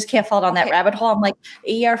 I just can't fall down that rabbit hole. I'm like,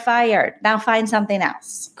 you're fired. Now find something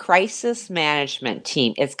else. Crisis management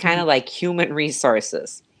team. It's kind of like human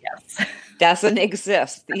resources. Yes. Doesn't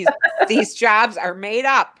exist. These jobs are made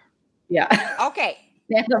up. Yeah. Okay.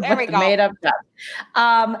 There we go. Made up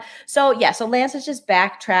job. So Lance is just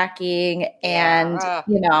backtracking, and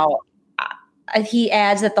he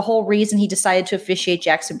adds that the whole reason he decided to officiate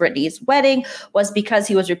Jax and Brittany's wedding was because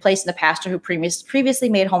he was replacing the pastor who previously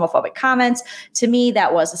made homophobic comments. To me,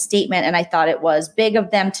 that was a statement, and I thought it was big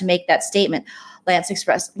of them to make that statement. Lance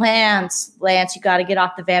expressed, Lance, you got to get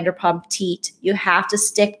off the Vanderpump teat. You have to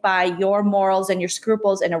stick by your morals and your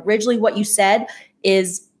scruples. And originally what you said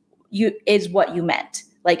is what you meant.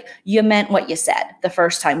 You meant what you said the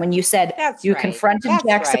first time when you said confronted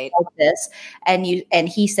Jackson about this, and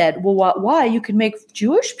he said, well, why? You can make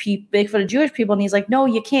big fun of Jewish people, and he's like, no,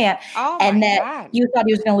 you can't. Oh, and that God. You thought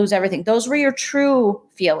he was going to lose everything. Those were your true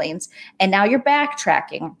feelings, and now you're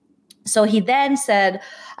backtracking. So he then said,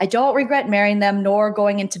 I don't regret marrying them nor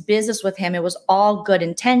going into business with him. It was all good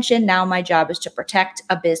intention. Now my job is to protect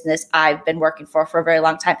a business I've been working for a very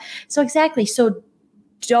long time. So exactly. So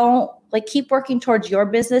don't keep working towards your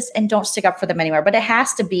business and don't stick up for them anywhere. But it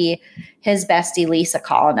has to be his bestie, Lisa,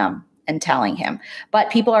 calling him and telling him. But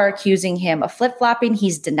people are accusing him of flip-flopping.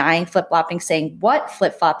 He's denying flip-flopping, saying, what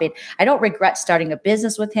flip-flopping? I don't regret starting a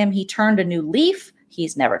business with him. He turned a new leaf.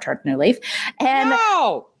 He's never turned a new leaf. And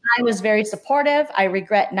no! I was very supportive. I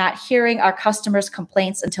regret not hearing our customers'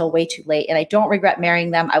 complaints until way too late. And I don't regret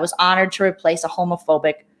marrying them. I was honored to replace a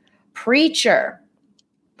homophobic preacher.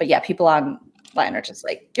 But yeah, people online are just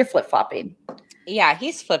like, you're flip-flopping. Yeah,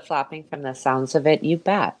 he's flip-flopping from the sounds of it. You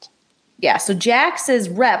bet. Yeah, so Jax's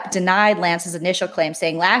rep denied Lance's initial claim,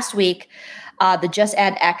 saying last week the Just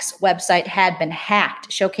Add X website had been hacked,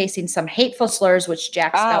 showcasing some hateful slurs, which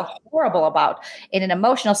Jax felt horrible about. In an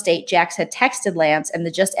emotional state, Jax had texted Lance and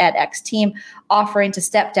the Just Add X team offering to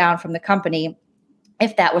step down from the company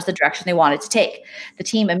if that was the direction they wanted to take. The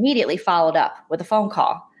team immediately followed up with a phone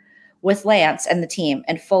call with Lance and the team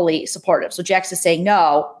and fully supportive. So Jax is saying,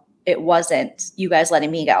 no, it wasn't you guys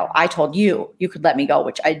letting me go. I told you could let me go,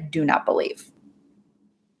 which I do not believe.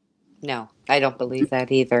 No, I don't believe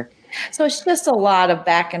that either. So it's just a lot of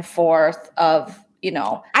back and forth of,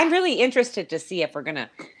 I'm really interested to see if we're going to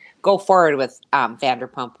go forward with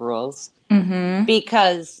Vanderpump Rules. Mm-hmm.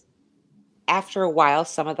 Because after a while,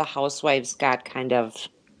 some of the housewives got kind of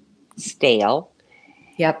stale.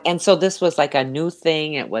 Yep. And so this was like a new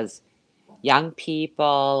thing. It was young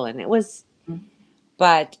people, and it was,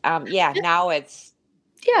 but now it's.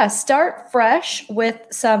 Yeah, start fresh with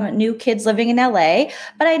some new kids living in LA.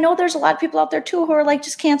 But I know there's a lot of people out there too who are like,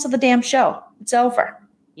 just cancel the damn show. It's over.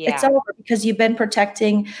 Yeah. It's over because you've been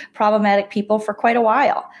protecting problematic people for quite a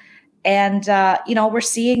while. And, we're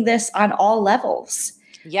seeing this on all levels.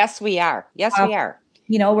 Yes, we are. Yes, we are.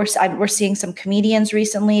 We're seeing some comedians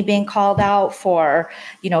recently being called out for,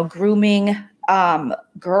 grooming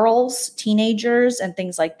girls, teenagers, and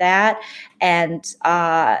things like that. And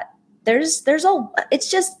it's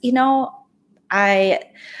just,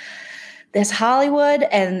 this Hollywood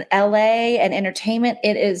and LA and entertainment,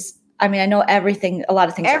 it is, I know everything, a lot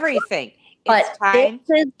of things. Everything. But this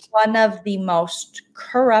is one of the most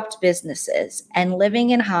corrupt businesses, and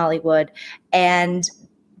living in Hollywood and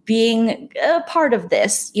being a part of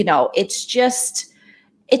this,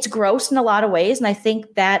 it's gross in a lot of ways. And I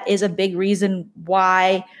think that is a big reason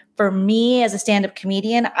why, for me as a stand-up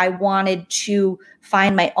comedian, I wanted to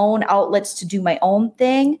find my own outlets to do my own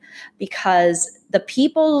thing, because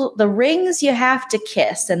the rings you have to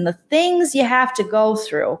kiss and the things you have to go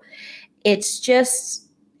through, it's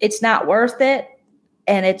not worth it.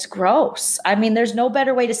 And it's gross. There's no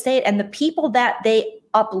better way to say it. And the people that they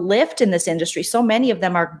uplift in this industry. So many of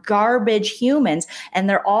them are garbage humans, and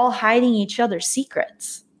they're all hiding each other's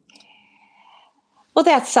secrets. Well,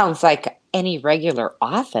 that sounds like any regular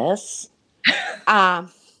office. Yeah.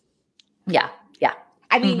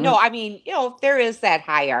 I mean, no, I mean, there is that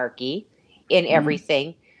hierarchy in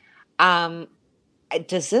everything.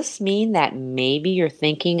 Does this mean that maybe you're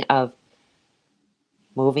thinking of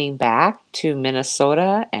moving back to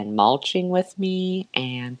Minnesota and mulching with me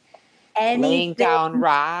and laying down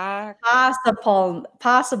rock?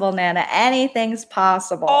 Possible, Nana. Anything's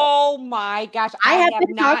possible. Oh my gosh. I have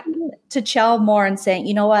been talking to Chell more and saying,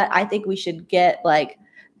 you know what? I think we should get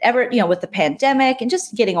with the pandemic and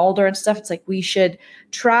just getting older and stuff, it's like we should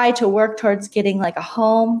try to work towards getting like a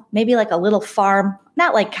home, maybe like a little farm,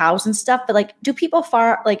 not like cows and stuff, but like, do people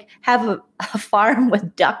have a farm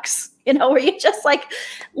with ducks, where you just like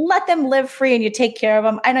let them live free and you take care of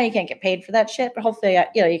them? I know you can't get paid for that shit, but hopefully,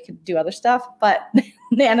 you can do other stuff. But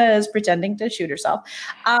Nana is pretending to shoot herself.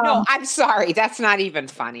 No, I'm sorry. That's not even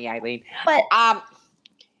funny, Eileen. But I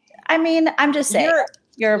mean, I'm just saying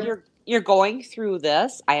you're going through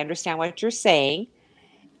this. I understand what you're saying.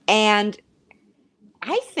 And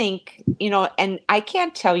I think, and I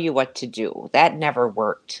can't tell you what to do. That never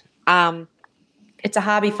worked. It's a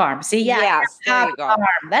hobby farm. See, yes, there you go. Farm.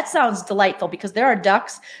 That sounds delightful because there are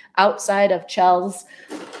ducks outside of Chell's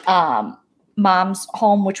mom's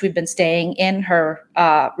home, which we've been staying in her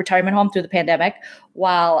retirement home through the pandemic,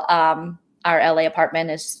 while our LA apartment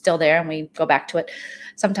is still there and we go back to it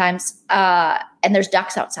sometimes. And there's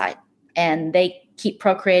ducks outside. And they keep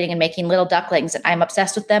procreating and making little ducklings. And I'm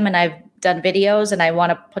obsessed with them. And I've done videos and I want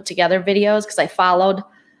to put together videos because I followed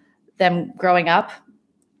them growing up.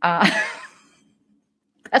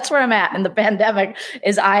 That's where I'm at in the pandemic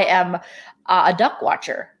is I am a duck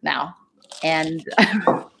watcher now. And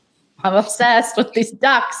I'm obsessed with these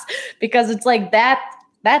ducks because it's like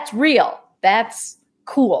that's real. That's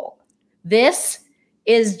cool. This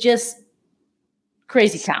is just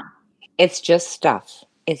crazy town. It's just stuff.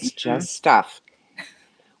 It's just stuff.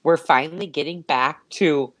 We're finally getting back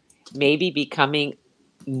to maybe becoming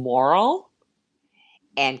moral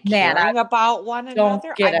and caring about one another.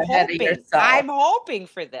 Don't get ahead of yourself. I'm hoping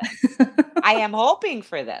for this. I am hoping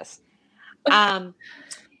for this. And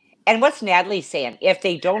what's Natalie saying? If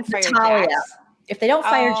they don't fire Jax. If they don't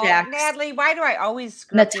fire Jax. Natalie, why do I always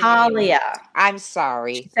screw Natalia. I'm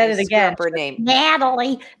sorry. She said it again. Her name.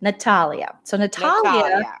 Natalia. So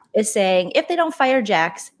Natalia is saying if they don't fire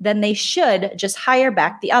Jax, then they should just hire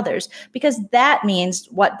back the others because that means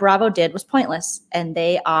what Bravo did was pointless and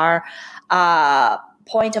they are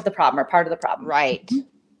point of the problem or part of the problem. Right.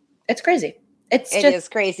 It's crazy. It is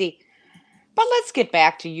crazy. But let's get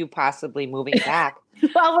back to you possibly moving back.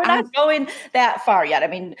 Well, we're not going that far yet. I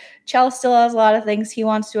mean, Chell still has a lot of things he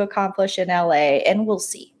wants to accomplish in LA, and we'll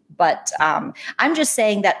see. But I'm just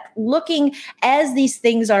saying that looking as these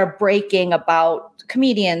things are breaking about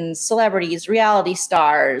comedians, celebrities, reality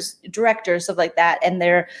stars, directors, stuff like that, and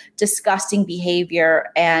their disgusting behavior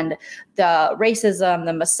and the racism,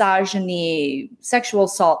 the misogyny, sexual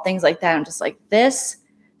assault, things like that. I'm just like, this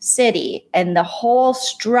city and the whole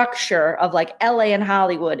structure of like LA and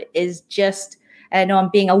Hollywood is just, I know I'm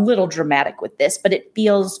being a little dramatic with this, but it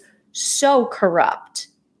feels so corrupt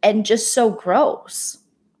and just so gross.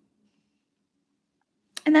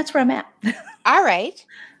 And that's where I'm at. All right.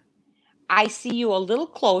 I see you a little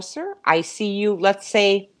closer. I see you, let's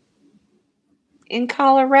say, in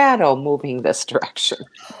Colorado moving this direction.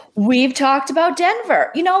 We've talked about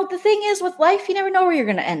Denver. The thing is with life, you never know where you're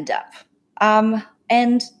going to end up.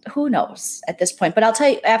 And who knows at this point, but I'll tell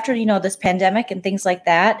you after, this pandemic and things like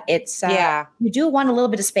that, it's, you do want a little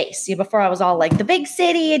bit of space. Before I was all like the big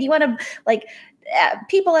city and you want to like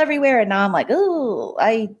people everywhere. And now I'm like, oh,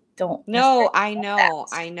 I don't know. I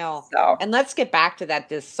know. So. And let's get back to that,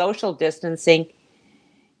 this social distancing.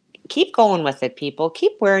 Keep going with it, people.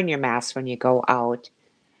 Keep wearing your mask when you go out.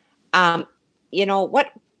 What?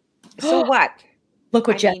 So what? Look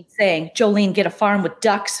what Jen's saying. Jolene, get a farm with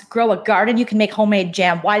ducks, grow a garden. You can make homemade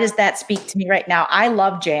jam. Why does that speak to me right now? I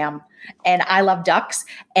love jam and I love ducks.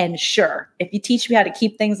 And sure, if you teach me how to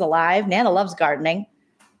keep things alive, Nana loves gardening.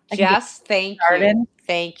 Jess, thank you.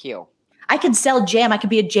 Thank you. I could sell jam. I could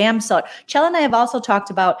be a jam seller. Chell and I have also talked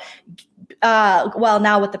about,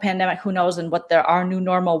 now with the pandemic, who knows and what our new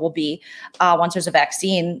normal will be once there's a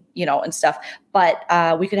vaccine, and stuff. But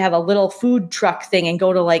we could have a little food truck thing and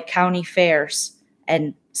go to like county fairs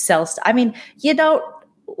and sell stuff. I mean,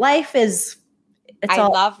 life is. I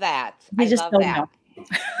love that. I just don't know.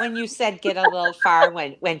 When you said get a little farm,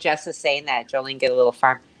 when Jess is saying that, Jolene, get a little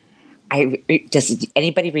farm. Does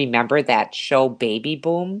anybody remember that show Baby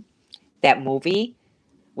Boom? That movie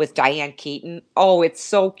with Diane Keaton. Oh, it's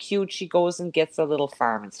so cute. She goes and gets a little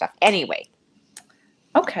farm and stuff. Anyway.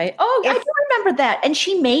 Okay. Oh, I do remember that. And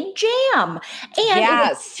she made jam.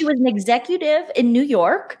 And she was an executive in New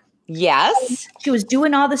York. Yes. She was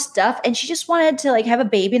doing all this stuff and she just wanted to like have a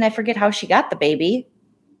baby. And I forget how she got the baby.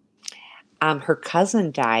 Her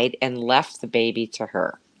cousin died and left the baby to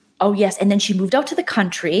her. Oh, yes. And then she moved out to the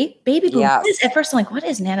country. Baby boom. Yes. At first, I'm like, what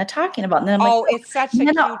is Nana talking about? And then I'm like, it's such a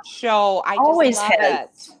cute show. I always just love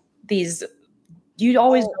it. These, you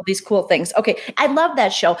always know these cool things. Okay. I love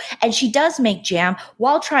that show. And she does make jam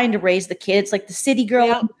while trying to raise the kids like the city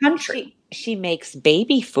girl in the country. She makes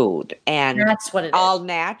baby food and that's what it is. All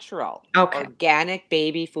natural. Okay. Organic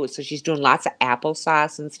baby food. So she's doing lots of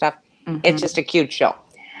applesauce and stuff. Mm-hmm. It's just a cute show.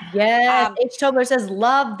 Yes, H. Tobler says,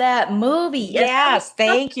 love that movie. Yes,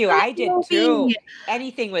 thank you. I did too.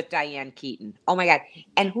 Anything with Diane Keaton. Oh my God.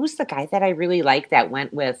 And who's the guy that I really like that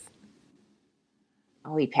went with?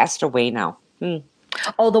 Oh, he passed away now.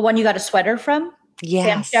 Oh, the one you got a sweater from? Yes.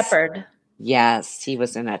 Sam Shepard. Yes, he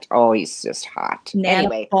was in it. Oh, he's just hot. Nana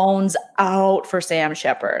anyway. Phones out for Sam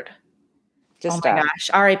Shepard. Oh my gosh.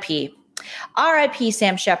 R.I.P. R.I.P.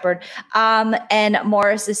 Sam Shepard. And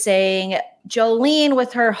Morris is saying, Jolene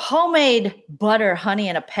with her homemade butter, honey,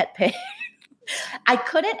 and a pet pig. I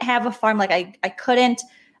couldn't have a farm. Like I couldn't,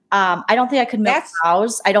 I don't think I could milk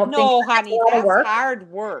cows. I don't think. No, honey, that's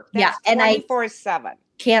hard work. That's 24/7.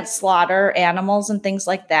 Can't slaughter animals and things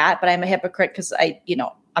like that. But I'm a hypocrite because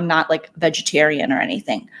I'm not like vegetarian or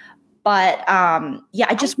anything. But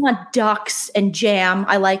I just want ducks and jam.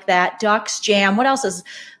 I like that. Ducks, jam. What else is,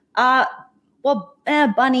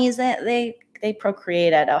 bunnies, they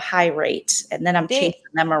procreate at a high rate, and then I'm chasing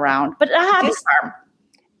them around. But I have a farm.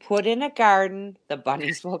 Put in a garden, the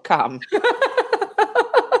bunnies will come.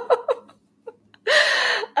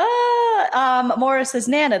 Morris says,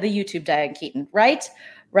 Nana, the YouTube Diane Keaton, right?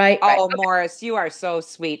 Oh, okay. Morris, you are so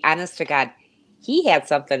sweet. Honest to God, he had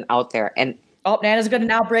something out there. And Nana's going to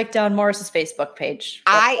now break down Morris's Facebook page.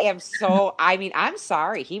 I'm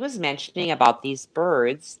sorry. He was mentioning about these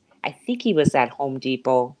birds. I think he was at Home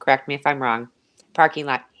Depot, correct me if I'm wrong, parking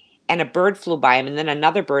lot, and a bird flew by him and then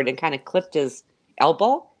another bird and kind of clipped his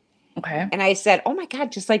elbow. Okay. And I said, oh my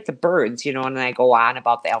God, just like the birds, and then I go on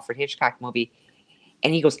about the Alfred Hitchcock movie.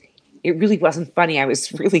 And he goes, it really wasn't funny. I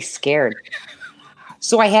was really scared.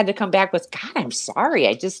 So I had to come back with, God, I'm sorry.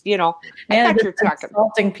 I just, I thought you were talking.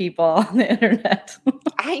 Insulting people on the internet.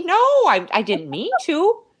 I know. I didn't mean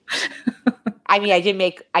to. I mean, I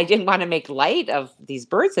didn't want to make light of these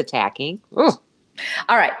birds attacking. Ugh.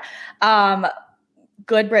 All right.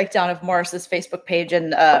 Good breakdown of Morris's Facebook page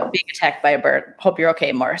and being attacked by a bird. Hope you're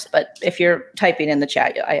okay, Morris. But if you're typing in the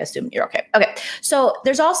chat, I assume you're okay. Okay. So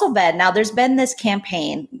there's been this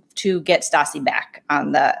campaign to get Stassi back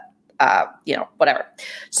on the, whatever.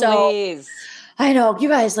 So please. I know you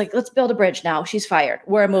guys let's build a bridge now. She's fired.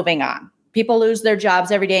 We're moving on. People lose their jobs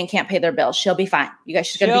every day and can't pay their bills. She'll be fine. You guys,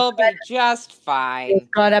 she'll be just fine. She's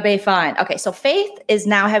gonna be fine. Okay, so Faith is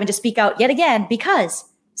now having to speak out yet again because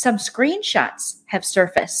some screenshots have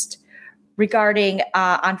surfaced regarding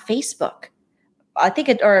on Facebook. I think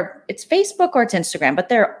it's Facebook or it's Instagram, but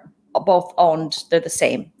they're both owned. They're the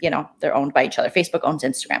same. They're owned by each other. Facebook owns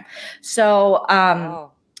Instagram. So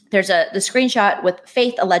there's the screenshot with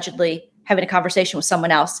Faith allegedly having a conversation with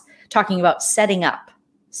someone else talking about setting up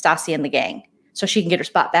Stassi and the gang so she can get her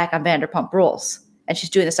spot back on Vanderpump Rules. And she's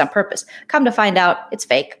doing this on purpose. Come to find out, it's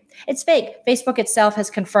fake. It's fake. Facebook itself has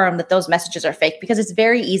confirmed that those messages are fake because it's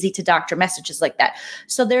very easy to doctor messages like that.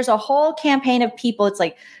 So there's a whole campaign of people. It's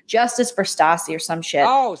like justice for Stassi or some shit.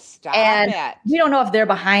 Oh, stop it. We don't know if they're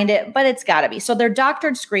behind it, but it's got to be. So they're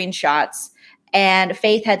doctored screenshots. And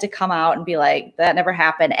Faith had to come out and be like, that never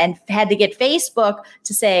happened. And had to get Facebook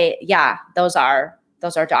to say, yeah, those are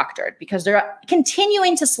doctored because they're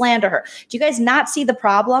continuing to slander her. Do you guys not see the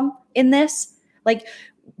problem in this? Like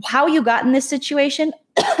how you got in this situation,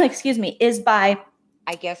 excuse me, is by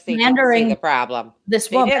I guess they didn't see the problem. This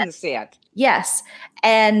woman. They didn't see it. Yes.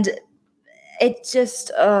 And it just,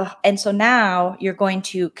 and so now you're going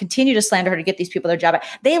to continue to slander her to get these people their job back.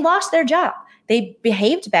 They lost their job. They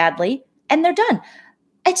behaved badly and they're done.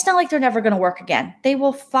 It's not like they're never going to work again. They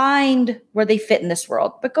will find where they fit in this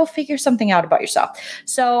world, but go figure something out about yourself.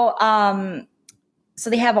 So, so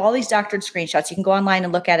they have all these doctored screenshots. You can go online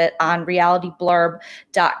and look at it on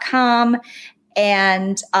realityblurb.com.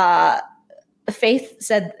 And Faith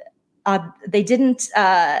said they didn't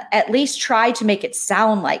at least try to make it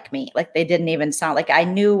sound like me. Like they didn't even sound like I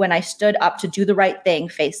knew when I stood up to do the right thing.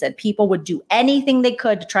 Faith said people would do anything they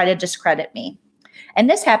could to try to discredit me. And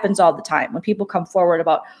this happens all the time when people come forward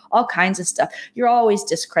about all kinds of stuff. You're always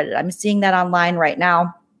discredited. I'm seeing that online right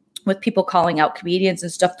now. with people calling out comedians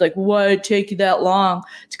and stuff like, why did it take you that long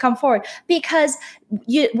to come forward? Because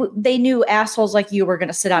they knew assholes like you were going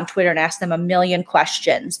to sit on Twitter and ask them a million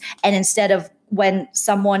questions. And instead of when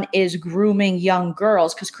someone is grooming young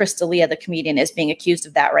girls, because Chris D'Elia, the comedian, is being accused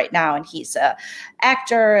of that right now. And he's a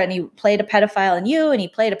actor and he played a pedophile in You and he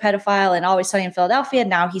played a pedophile in Always Sunny in Philadelphia.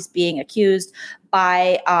 Now he's being accused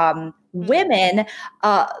by women,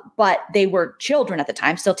 but they were children at the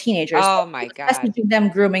time, still teenagers. Oh my God. Messaging them,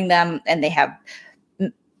 grooming them, and they have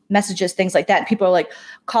messages, things like that. And people are like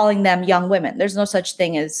calling them young women. There's no such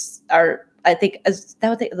thing as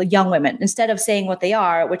the young women. Instead of saying what they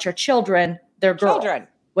are, which are children, they're girls. Children.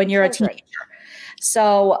 When you're a teenager.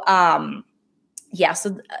 So,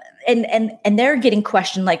 so and they're getting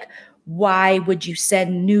questioned like, why would you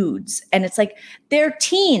send nudes? And it's like, they're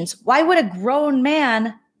teens. Why would a grown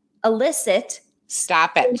man illicit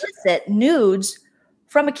nudes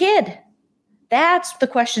from a kid? That's the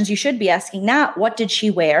questions you should be asking. Not what did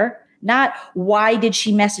she wear? Not why did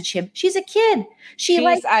she message him? She's a kid.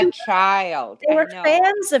 She's a child. They were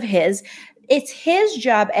fans of his. It's his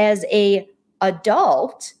job as a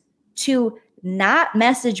adult to not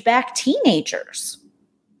message back teenagers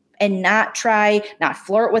and not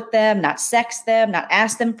flirt with them, not sex them, not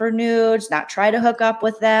ask them for nudes, not try to hook up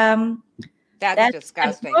with them. That's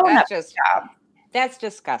disgusting. That's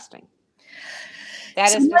disgusting. That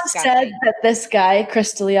is Someone disgusting. said that this guy,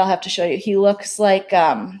 Chris D'Elia, I'll have to show you. He looks like,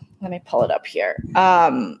 let me pull it up here.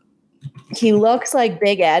 He looks like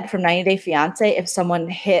Big Ed from 90 Day Fiance. If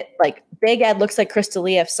someone Big Ed looks like Chris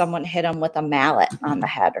D'Elia if someone hit him with a mallet on the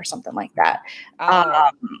head or something like that.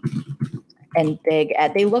 And Big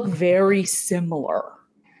Ed, they look very similar,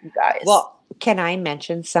 you guys. Well, can I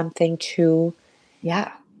mention something too?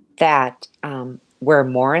 Yeah. That where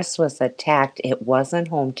Morris was attacked, it wasn't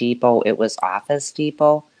Home Depot, it was Office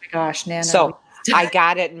Depot. Oh my gosh, Nana. So I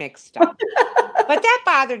got it mixed up. But that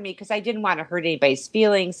bothered me because I didn't want to hurt anybody's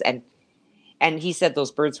feelings. And he said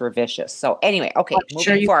those birds were vicious. So anyway, okay,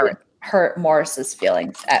 moving forward. Hurt Morris's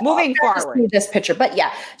feelings. Moving forward. See this picture. But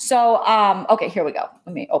yeah. So, okay, here we go.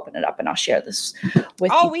 Let me open it up and I'll share this with you.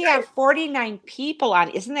 Oh, we have 49 people on.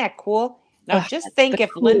 Isn't that cool? Now, just think if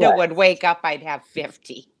Linda would wake up, I'd have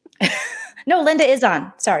 50. No, Linda is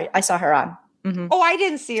on. Sorry, I saw her on. Mm-hmm. Oh, I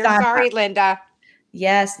didn't see her. Sorry, Linda.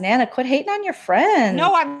 Yes, Nana, quit hating on your friend.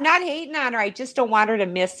 No, I'm not hating on her. I just don't want her to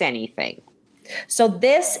miss anything. So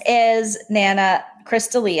this is Nana, Chris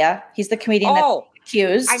D'Elia. He's the comedian that's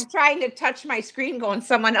accused. I'm trying to touch my screen going,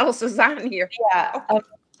 someone else is on here. Yeah,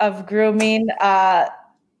 of grooming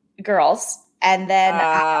girls. And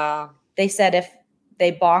then they said if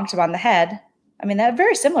they bonked him on the head, I mean, they're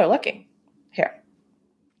very similar looking. Here.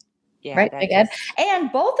 Yeah, right, Big Ed.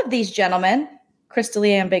 And both of these gentlemen, Chris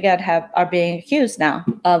D'Elia and Big Ed, are being accused now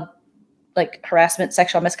of harassment,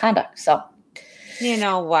 sexual misconduct. So, you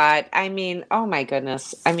know what? I mean, oh my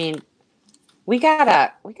goodness. I mean, we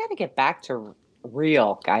gotta get back to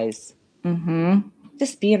real, guys. Mm-hmm.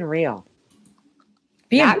 Just being real.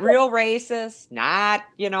 Not real racist. Not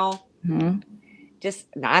just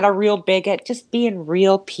not a real bigot. Just being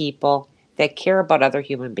real people that care about other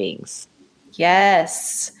human beings.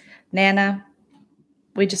 Yes. Nana,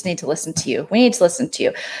 we just need to listen to you. We need to listen to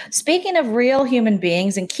you. Speaking of real human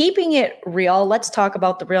beings and keeping it real, let's talk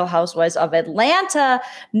about the Real Housewives of Atlanta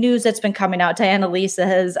news that's been coming out. Diana Lee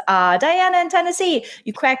says, Diana in Tennessee,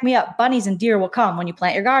 you crack me up. Bunnies and deer will come when you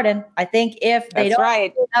plant your garden. I think if they don't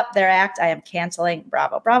clean up their act, I am canceling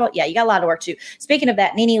Bravo. Bravo. Yeah, you got a lot of work to do. Speaking of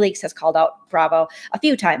that, Nene Leakes has called out Bravo a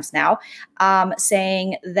few times now,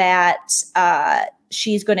 saying that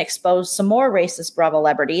she's going to expose some more racist Bravo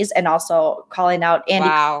celebrities and also calling out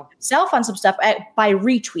Andy himself on some stuff by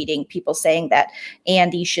retweeting people saying that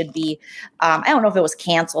Andy should be, I don't know if it was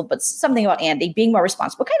canceled, but something about Andy being more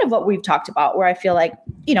responsible, kind of what we've talked about, where I feel like,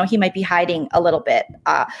 he might be hiding a little bit.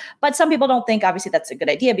 But some people don't think, obviously, that's a good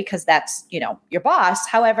idea because that's, your boss.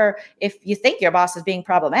 However, if you think your boss is being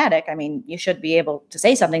problematic, I mean, you should be able to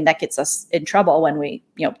say something that gets us in trouble when we,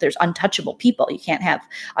 there's untouchable people. You can't have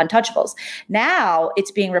untouchables. Now,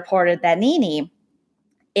 it's being reported that Nene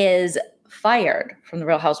is fired from the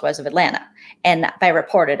Real Housewives of Atlanta. And by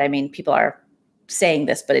reported, I mean people are saying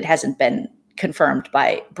this, but it hasn't been confirmed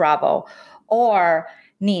by Bravo or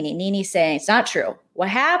Nene. Nene's saying it's not true. What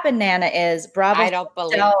happened, Nana, is Bravo. I don't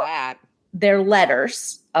believe that. Their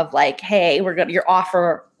letters of hey, your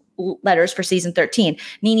offer letters for season 13.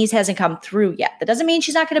 Nene's hasn't come through yet. That doesn't mean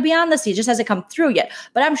she's not going to be on the season. It just hasn't come through yet.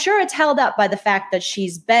 But I'm sure it's held up by the fact that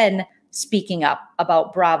she's been speaking up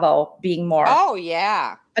about Bravo being more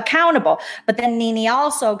accountable. But then Nene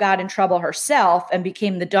also got in trouble herself and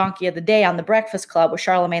became the donkey of the day on the Breakfast Club with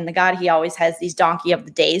Charlemagne the God. He always has these donkey of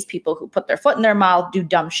the days, people who put their foot in their mouth, do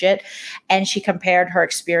dumb shit. And she compared her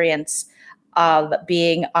experience of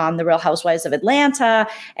being on the Real Housewives of Atlanta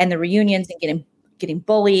and the reunions and getting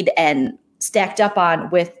bullied and stacked up on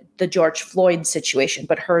with the George Floyd situation,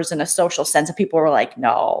 but hers in a social sense. And people were like,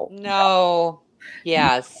 no.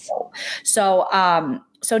 Yes. No.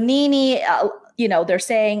 So Nene, they're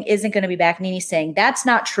saying isn't going to be back. Nene's saying that's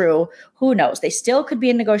not true. Who knows? They still could be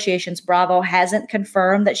in negotiations. Bravo hasn't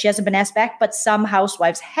confirmed that she hasn't been asked back, but some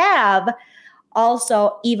housewives have.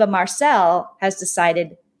 Also, Eva Marcel has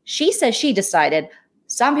decided. She says she decided.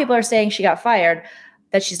 Some people are saying she got fired,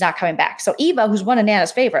 that she's not coming back. So Eva, who's one of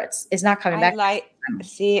Nana's favorites, is not coming back.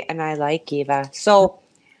 And I like Eva. So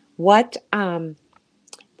what's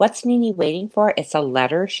Nene waiting for? It's a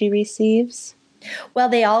letter she receives? Well,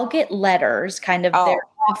 they all get letters, kind of their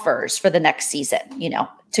offers for the next season,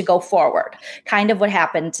 to go forward. Kind of what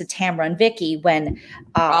happened to Tamra and Vicky when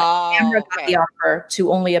Tamra got the offer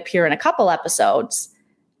to only appear in a couple episodes.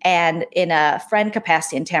 And in a friend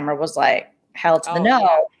capacity, and Tamra was like, hell to the no.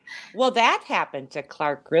 Yeah. Well, that happened to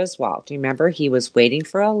Clark Griswold. Do you remember? He was waiting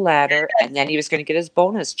for a letter, and then he was going to get his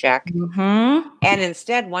bonus check. Mm-hmm. And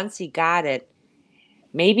instead, once he got it,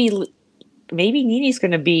 maybe Nene's going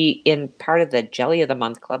to be in part of the Jelly of the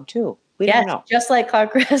Month Club, too. We don't know. Just like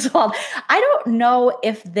Clark Griswold. I don't know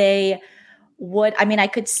if they would. I mean, I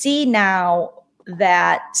could see now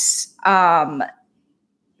that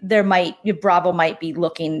Bravo might be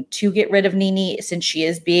looking to get rid of Nene since she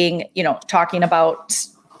is being, talking about,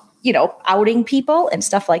 outing people and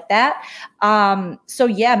stuff like that. So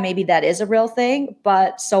yeah, maybe that is a real thing,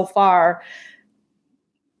 but so far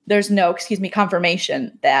there's no,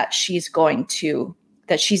 confirmation that she's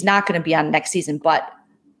not going to be on next season, but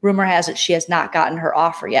rumor has it she has not gotten her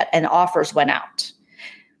offer yet and offers went out.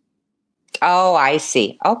 Oh, I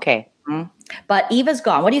see. Okay. Mm-hmm. But Eva's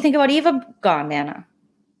gone. What do you think about Eva gone, Nana?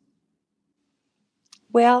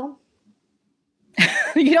 Well,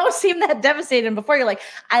 you don't seem that devastated. And before you're like,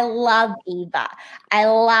 I love Eva. I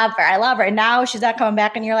love her. I love her. And now she's not coming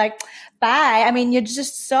back and you're like, bye. I mean, you're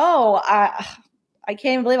just so, I can't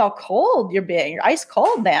even believe how cold you're being. You're ice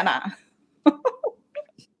cold, Nana.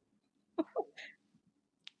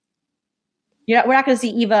 We're not going to see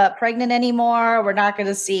Eva pregnant anymore. We're not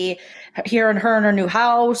going to hear her in her new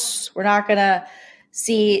house. We're not going to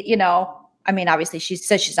see, I mean, obviously she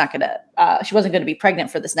said she wasn't going to be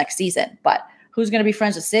pregnant for this next season, but who's going to be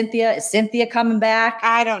friends with Cynthia? Is Cynthia coming back?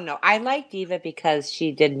 I don't know. I liked Eva because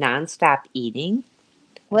she did nonstop eating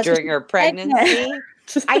during her pregnancy.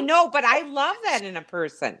 I know, but I love that in a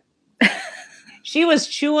person. She was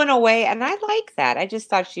chewing away, and I like that. I just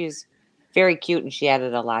thought she was very cute, and she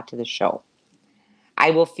added a lot to the show. I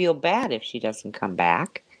will feel bad if she doesn't come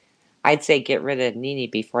back. I'd say get rid of Nene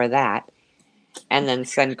before that. And then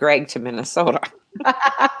send Greg to Minnesota.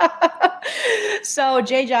 So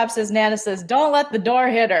J-Job says, Nana says, don't let the door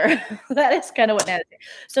hit her. That is kind of what Nana said.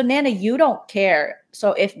 So Nana, you don't care.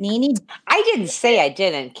 So if Nene... I didn't say I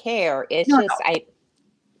didn't care. It's no.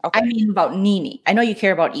 Okay. I mean about Nene. I know you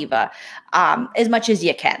care about Eva as much as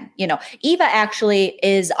you can. Eva actually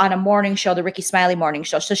is on a morning show, the Ricky Smiley morning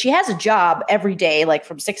show. So she has a job every day, like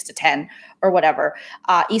from 6 to 10 or whatever,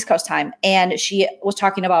 East Coast time. And she was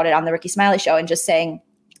talking about it on the Ricky Smiley show and just saying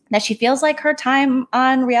that she feels like her time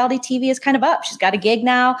on reality TV is kind of up. She's got a gig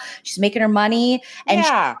now. She's making her money. And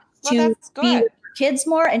she wants to be with her kids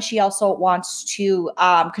more. And she also wants to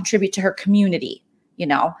contribute to her community,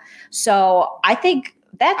 So I think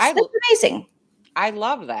that's amazing. I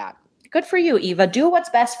love that. Good for you, Eva. Do what's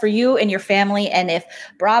best for you and your family. And if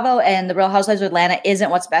Bravo and the Real Housewives of Atlanta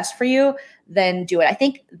isn't what's best for you, then do it. I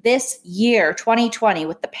think this year, 2020,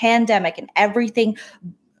 with the pandemic and everything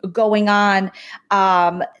going on,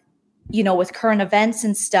 with current events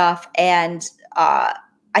and stuff, and I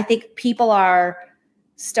think people are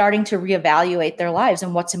starting to reevaluate their lives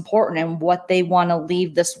and what's important and what they want to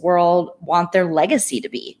leave this world, want their legacy to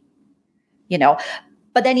be,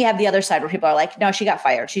 But then you have the other side where people are like, no, she got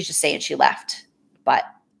fired. She's just saying she left. But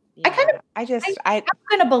I'm going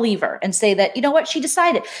to believe her and say that, you know what, she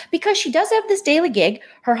decided because she does have this daily gig.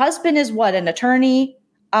 Her husband is an attorney.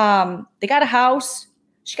 They got a house.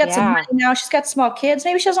 She got some money now. She's got small kids.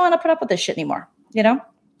 Maybe she doesn't want to put up with this shit anymore,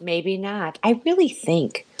 Maybe not. I really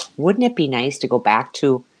think, wouldn't it be nice to go back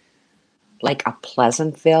to like a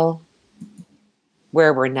Pleasantville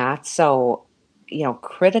where we're not so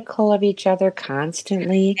critical of each other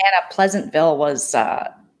constantly? And Pleasantville was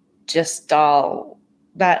just all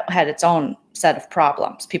that had its own set of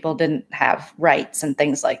problems. People didn't have rights and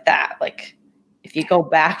things like that. Like if you go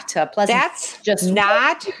back to Pleasant, That's just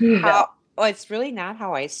not how. Well, it's really not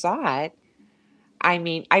how I saw it. I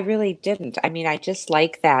mean, I really didn't. I mean, I just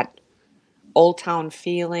like that old town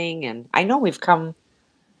feeling, and I know we've come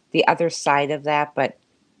the other side of that, but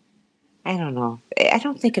I don't know. I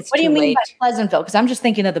don't think it's What do too you mean late. by Pleasantville? Because I'm just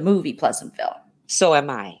thinking of the movie Pleasantville. So am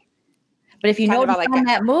I. But if you Kind of notice like on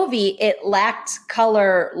that movie, it lacked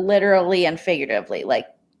color literally and figuratively. Like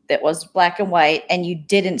it was black and white, and you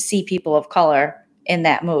didn't see people of color in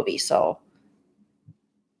that movie. So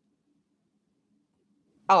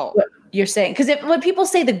Oh, what you're saying, because when people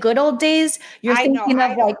say the good old days, you're I know, thinking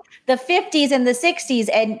I of know. like the 50s and the 60s,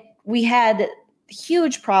 and we had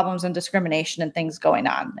huge problems and discrimination and things going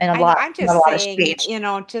on, and I'm not a just lot of saying, speech. you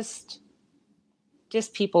know, just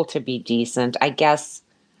people to be decent. I guess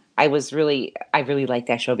I really liked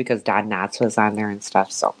that show because Don Knotts was on there and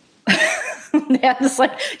stuff. So Yeah, it's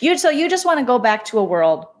like you. So you just want to go back to a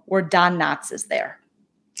world where Don Knotts is there.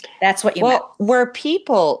 That's what you meant. well, where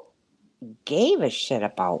people gave a shit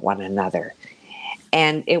about one another,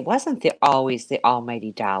 and it wasn't always the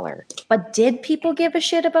almighty dollar. But did people give a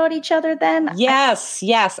shit about each other then? Yes,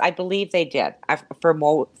 I believe they did. For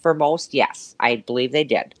most, yes, I believe they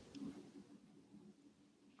did.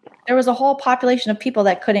 There was a whole population of people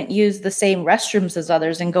that couldn't use the same restrooms as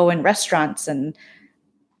others and go in restaurants, and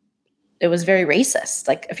it was very racist.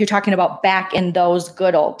 Like if you're talking about back in those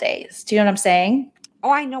good old days. Do you know what I'm saying?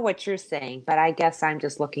 Oh, I know what you're saying, but I guess I'm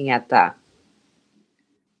just looking at the.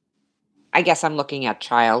 I guess I'm looking at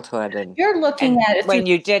childhood and You're looking and at it when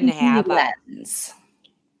through you didn't the have a. lens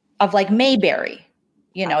of like Mayberry.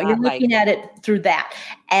 You know, you're Like looking at it through that.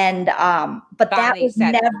 And but that Bonnie was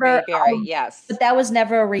said, never Mayberry, yes. but that was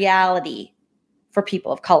never a reality for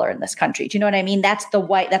people of color in this country. Do you know what I mean? That's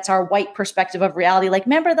our white perspective of reality. Like,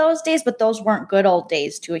 remember those days, but those weren't good old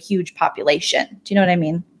days to a huge population. Do you know what I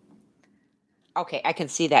mean? Okay, I can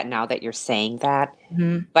see that now that you're saying that.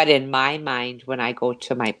 Mm-hmm. But in my mind, when I go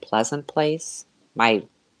to my pleasant place, my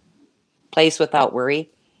place without worry,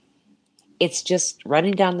 it's just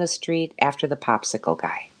running down the street after the popsicle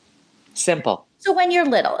guy. Simple. So when you're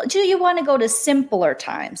little, do you want to go to simpler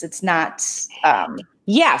times? It's not.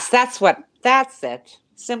 Yes, that's it.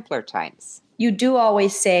 Simpler times. You do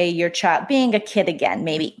always say your child being a kid again.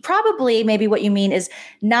 Maybe what you mean is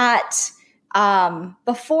not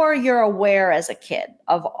before you're aware as a kid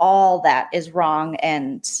of all that is wrong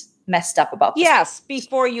and messed up about this. Yes,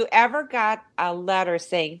 before you ever got a letter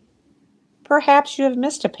saying, perhaps you have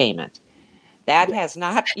missed a payment. That has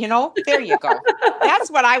not, there you go.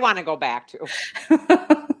 That's what I want to go back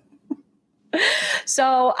to.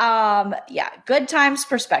 So, good times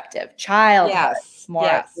perspective, childhood, yes, more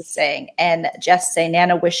yes. was saying. And Jess say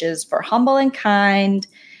Nana wishes for humble and kind.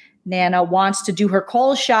 Nana wants to do her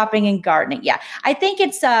Kohl's shopping and gardening. Yeah, I think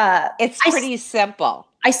it's pretty simple.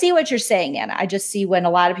 I see what you're saying, Nana. I just see when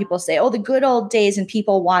a lot of people say, oh, the good old days, and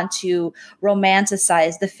people want to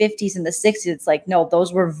romanticize the 50s and the 60s. It's like, no,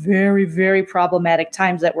 those were very, very problematic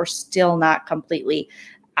times that we're still not completely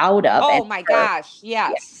out of. Oh my gosh,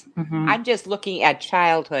 yes. Yeah. Mm-hmm. I'm just looking at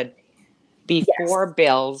childhood before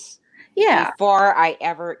bills. Yeah. Before I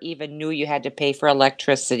ever even knew you had to pay for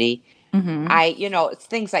electricity. Mm-hmm.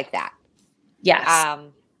 Things like that. Yes.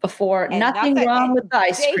 Before nothing wrong with the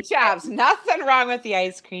ice cream. Day jobs, nothing wrong with the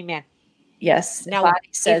ice cream man. Yes. Now, Bonnie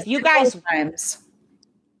says you guys, times.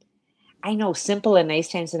 I know simple and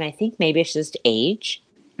nice times, and I think maybe it's just age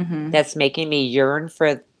that's making me yearn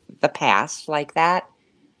for the past like that.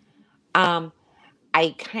 I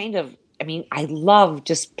love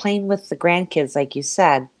just playing with the grandkids, like you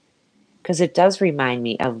said, because it does remind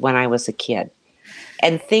me of when I was a kid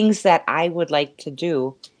and things that I would like to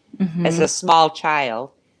do as a small child.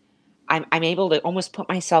 I'm able to almost put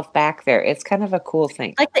myself back there. It's kind of a cool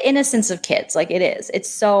thing. Like the innocence of kids. Like it is. It's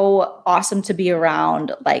so awesome to be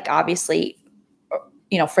around. Like obviously,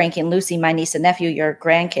 Frankie and Lucy, my niece and nephew, your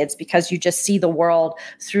grandkids, because you just see the world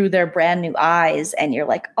through their brand new eyes. And you're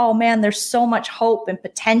like, oh man, there's so much hope and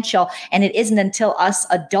potential. And it isn't until us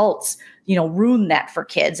adults, ruin that for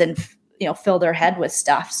kids and, fill their head with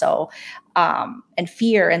stuff. So, and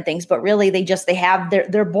fear and things, but really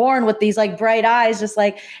they're born with these like bright eyes, just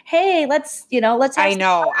like, hey, let's have I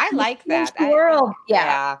know. I like that. The world.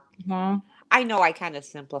 Yeah. Mm-hmm. I know I kind of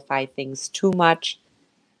simplify things too much,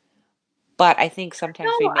 but I think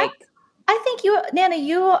sometimes I think you, Nana,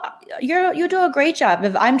 you do a great job.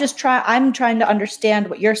 If I'm trying to understand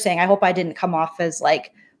what you're saying. I hope I didn't come off as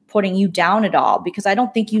like putting you down at all, because I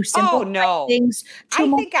don't think you simplify things too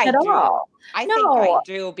much at all. I think I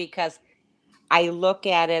do, because I look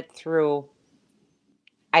at it through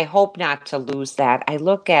I hope not to lose that. I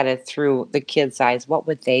look at it through the kids' eyes. What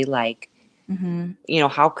would they like? Mm-hmm.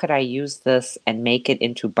 How could I use this and make it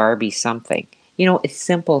into Barbie something? It's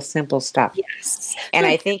simple, simple stuff. Yes. And So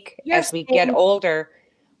I think you're as we get saying- older,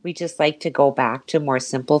 we just like to go back to more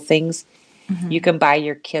simple things. Mhm. You can buy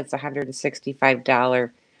your kids a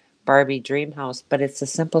 $165 Barbie dream house, but it's the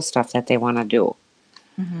simple stuff that they want to do.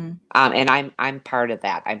 Mhm. And I'm part of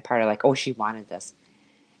that. I'm part of like, oh, she wanted this.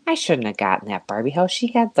 I shouldn't have gotten that Barbie house. She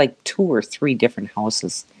had like 2 or 3 different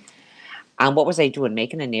houses. What was I doing?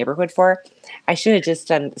 Making a neighborhood for her? I should have just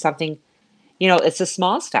done something. It's the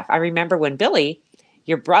small stuff. I remember when Billy,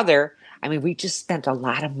 your brother, we just spent a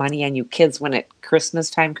lot of money on you kids when at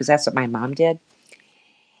Christmas time, because that's what my mom did.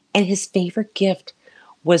 And his favorite gift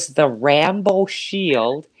was the Rambo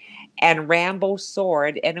shield and Rambo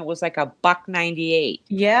sword, and it was like $1.98.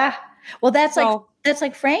 Yeah. Well, that's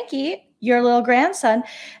like Frankie, your little grandson.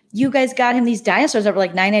 You guys got him these dinosaurs that were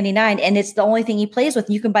like $9.99, and it's the only thing he plays with.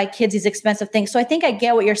 You can buy kids these expensive things. So I think I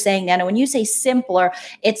get what you're saying, Nana. When you say simpler,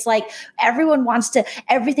 it's like everyone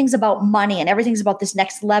everything's about money and everything's about this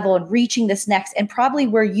next level and reaching this next. And probably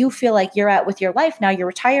where you feel like you're at with your life now, you're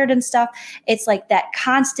retired and stuff. It's like that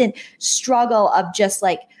constant struggle of just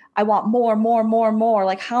like, I want more, more, more, more.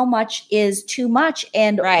 Like, how much is too much?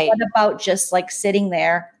 And what about just like sitting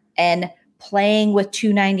there and playing with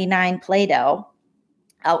 $2.99 Play-Doh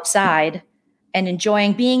outside and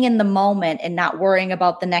enjoying being in the moment and not worrying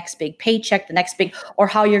about the next big paycheck, or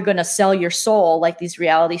how you're going to sell your soul like these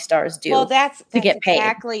reality stars do. Well, that's get paid.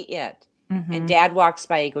 Exactly it. Mm-hmm. And Dad walks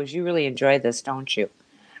by, he goes, "You really enjoy this, don't you?"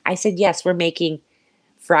 I said, "Yes, we're making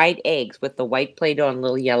fried eggs with the white Play-Doh and a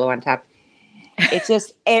little yellow on top."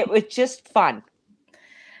 It was just fun.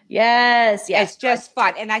 Yes. It's just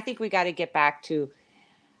fun. And I think we got to get back to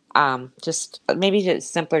just maybe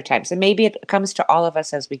just simpler times. And maybe it comes to all of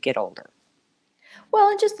us as we get older. Well,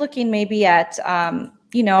 and just looking maybe at,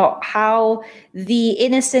 how the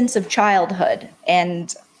innocence of childhood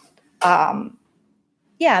and,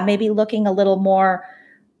 maybe looking a little more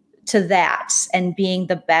to that and being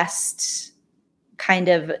the best kind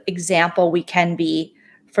of example we can be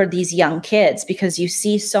for these young kids, because you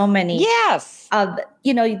see so many of,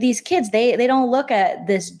 these kids, they don't look at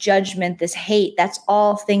this judgment, this hate. That's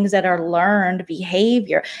all things that are learned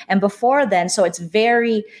behavior. And before then, so it's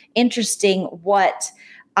very interesting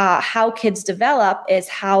how kids develop is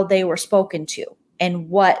how they were spoken to and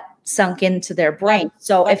what sunk into their brain.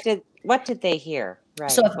 So what did they hear? Right.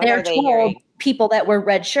 So if they're told people that wear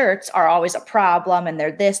red shirts are always a problem and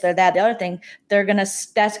they're this, they're that, the other thing, that's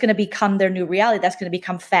going to become their new reality. That's going to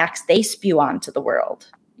become facts they spew onto the world,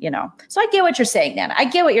 So I get what you're saying, Nana. I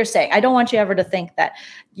get what you're saying. I don't want you ever to think that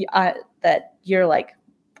you're like,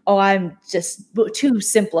 oh, I'm just too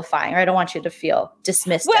simplifying, or I don't want you to feel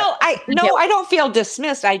dismissed. Well, I don't feel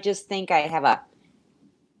dismissed. I just think I have a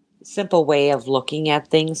simple way of looking at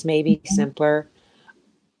things, maybe simpler.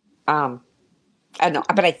 I don't know,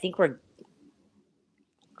 but I think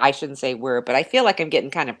I shouldn't say but I feel like I'm getting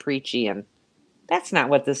kind of preachy, and that's not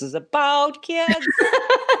what this is about, kids.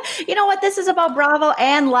 You know what? This is about Bravo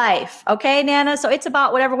and life. Okay, Nana? So it's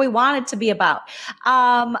about whatever we want it to be about.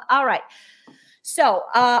 All right. So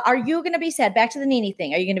are you going to be sad? Back to the Nene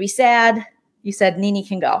thing. Are you going to be sad? You said Nene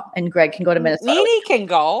can go and Greg can go to Minnesota. Nene can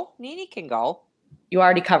go. You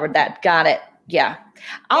already covered that. Got it. Yeah.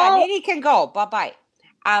 Nene can go. Bye-bye.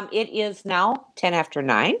 It is now 10 after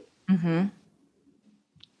 9. Mm-hmm.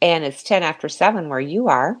 And it's 10 after 7 where you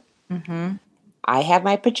are. Mm-hmm. I have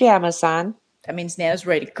my pajamas on. That means Nana's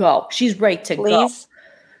ready to go. She's ready to go.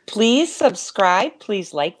 Please subscribe.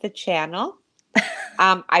 Please like the channel.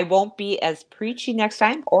 I won't be as preachy next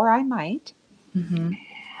time, or I might. Mm-hmm.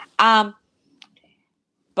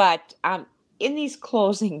 But in these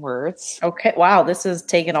closing words. Okay. Wow. This is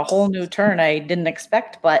taking a whole new turn I didn't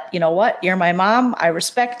expect, but you know what? You're my mom. I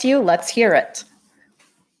respect you. Let's hear it.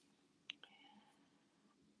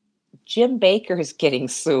 Jim Bakker is getting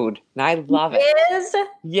sued, and I love it. Is?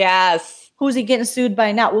 Yes. Who's he getting sued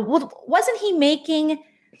by now? Well, wasn't he making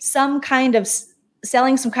selling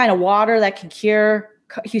some kind of water that could cure?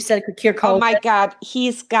 You said it could cure COVID. Oh my God,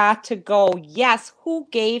 he's got to go. Yes. Who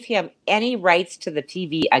gave him any rights to the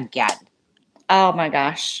TV again? Oh my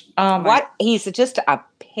gosh. He's just a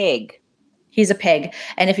pig. He's a pig.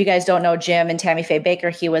 And if you guys don't know Jim and Tammy Faye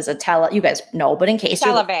Bakker, he was you guys know, but in case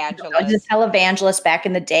televangelist. He's a televangelist back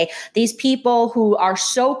in the day. These people who are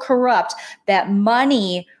so corrupt that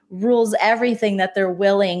money rules everything, that they're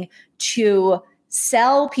willing to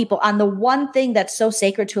sell people on the one thing that's so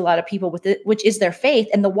sacred to a lot of people, which is their faith.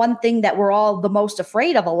 And the one thing that we're all the most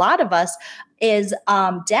afraid of, a lot of us, is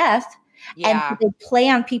death. And Yeah. they play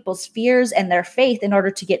on people's fears and their faith in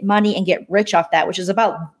order to get money and get rich off that, which is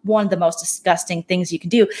about one of the most disgusting things you can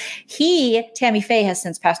do. Tammy Faye has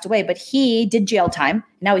since passed away, but he did jail time.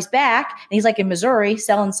 Now he's back and he's like in Missouri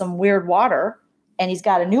selling some weird water, and he's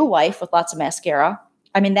got a new wife with lots of mascara.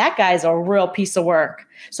 I mean, that guy's a real piece of work.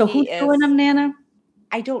 So who's suing him, Nana?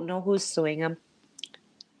 I don't know who's suing him.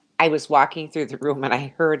 I was walking through the room and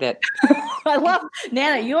I heard it. I love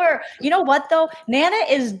Nana. You know what though? Nana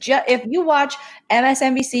is just, if you watch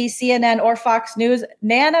MSNBC, CNN, or Fox News,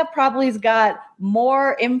 Nana probably's got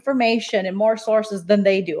more information and more sources than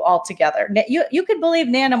they do altogether. You could believe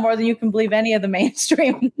Nana more than you can believe any of the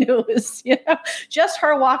mainstream news. You know, just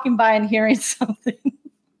her walking by and hearing something.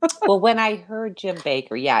 Well, when I heard Jim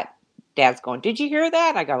Baker, Dad's going, "Did you hear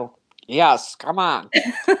that?" I go, "Yes, come on."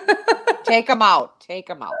 Take them out. Take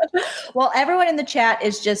them out. Well, everyone in the chat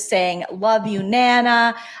is just saying, love you,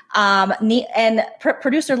 Nana. And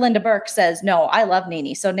producer Linda Burke says, no, I love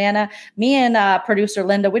Nene. So Nana, me and producer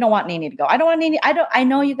Linda, we don't want Nene to go. I don't want Nene. I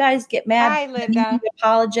know you guys get mad. Hi, Linda.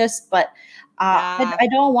 Apologist, but I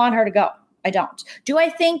don't want her to go. I don't. Do I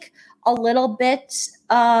think a little bit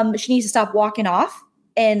she needs to stop walking off?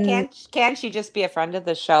 And can't she just be a friend of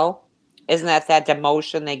the show? Isn't that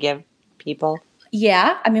demotion they give people?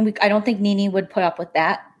 Yeah, I mean, I don't think Nene would put up with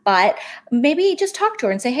that, but maybe just talk to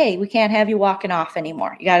her and say, "Hey, we can't have you walking off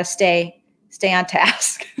anymore. You got to stay on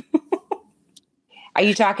task." Are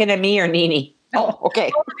you talking to me or Nene? Oh,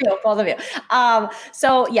 okay. Both of you.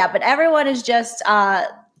 So yeah, but everyone is just,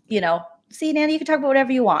 see, Nana, you can talk about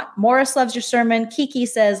whatever you want. Morris loves your sermon. Kiki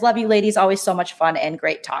says, love you ladies. Always so much fun and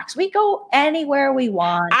great talks. We go anywhere we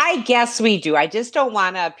want. I guess we do. I just don't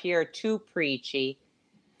want to appear too preachy.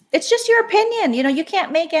 It's just your opinion. You know, you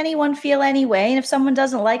can't make anyone feel any way. And if someone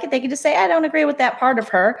doesn't like it, they can just say, I don't agree with that part of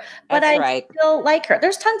her, but I still like her.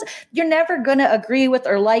 There's tons. You're never going to agree with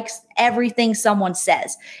or like everything someone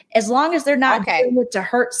says. As long as they're not doing it to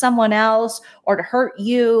hurt someone else or to hurt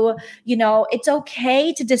you, you know, it's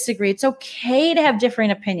okay to disagree. It's okay to have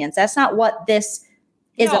different opinions. That's not what this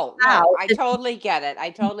is about. No, I totally get it. I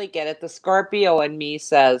totally get it. The Scorpio in me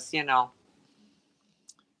says, you know,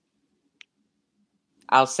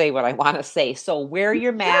 I'll say what I want to say. So wear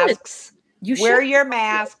your masks. Wear your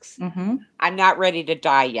masks. Mm-hmm. I'm not ready to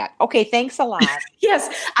die yet. Okay, thanks a lot. Yes,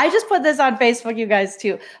 I just put this on Facebook, you guys,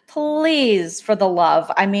 too. Please, for the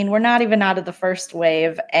love. I mean, we're not even out of the first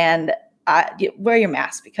wave. And wear your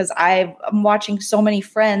mask, because I'm watching so many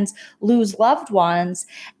friends lose loved ones.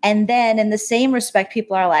 And then in the same respect,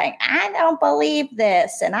 people are like, I don't believe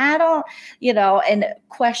this. And I don't, and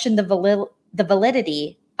question the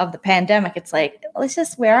validity of the pandemic. It's like, let's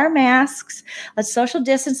just wear our masks. Let's social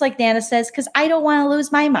distance, like Nana says, because I don't want to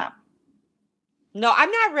lose my mom. No, I'm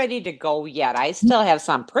not ready to go yet. I still have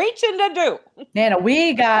some preaching to do. Nana,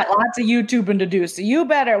 we got lots of YouTubing to do. So you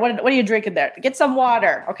better, what are you drinking there? Get some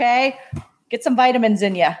water, okay? Get some vitamins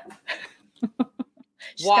in you.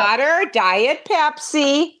 Water, Diet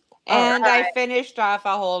Pepsi. And right. I finished off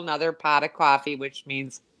a whole nother pot of coffee, which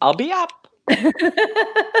means I'll be up.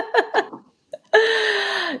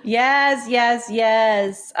 Yes.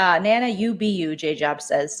 Nana, you be you, J Job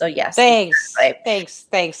says. So yes. Thanks,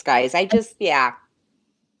 guys.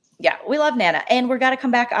 Yeah, we love Nana. And we're going to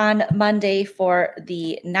come back on Monday for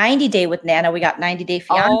the 90-day with Nana. We got 90 Day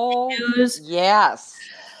Fiancé news. Yes.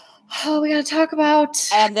 Oh, we got to talk about.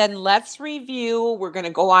 And then let's review. We're going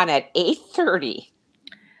to go on at 8:30.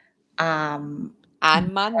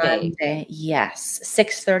 On Monday. Yes.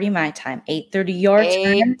 6:30 my time. 8:30 your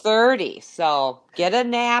time. 8:30. So get a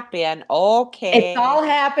nap in. Okay. It's all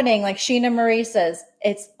happening. Like Sheena Marie says,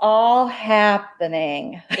 it's all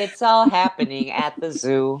happening. It's all happening at the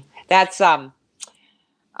zoo. That's,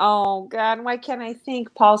 oh God, why can't I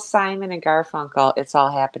think? Paul Simon and Garfunkel. It's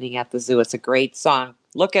all happening at the zoo. It's a great song.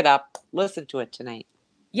 Look it up. Listen to it tonight.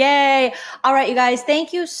 Yay. All right, you guys,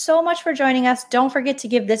 thank you so much for joining us. Don't forget to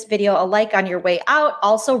give this video a like on your way out.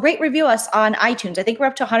 Also, review us on iTunes. I think we're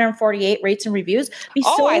up to 148 rates and reviews.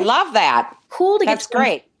 I love that. Cool to That's get to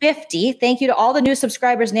great. 50. Thank you to all the new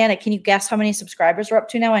subscribers. Nana, can you guess how many subscribers we're up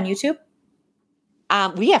to now on YouTube?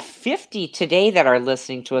 We have 50 today that are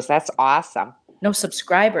listening to us. That's awesome. No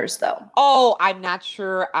subscribers, though. Oh, I'm not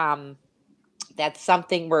sure. That's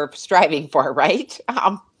something we're striving for, right?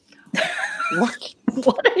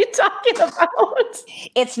 What are you talking about?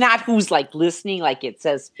 It's not who's like listening, like it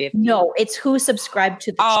says 50. No, it's who subscribed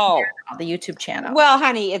to the channel, the YouTube channel. Well,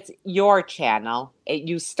 honey, it's your channel.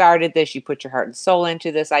 You started this. You put your heart and soul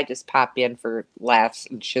into this. I just pop in for laughs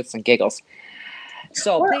and shits and giggles.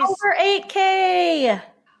 So we're over 8K.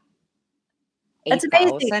 That's 8,000.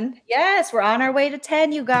 amazing. Yes, we're on our way to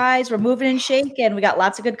 10, you guys. We're moving and shaking. We got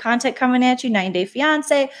lots of good content coming at you. 90 Day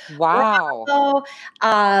Fiance. Wow.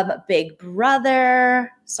 Big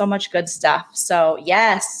Brother. So much good stuff. So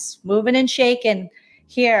yes, moving and shaking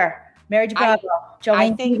here. Marriage Bravo.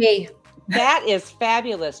 Jolene TV. That is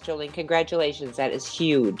fabulous, Jolene. Congratulations. That is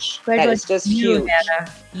huge. That is just huge. Nana.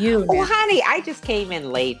 Honey, I just came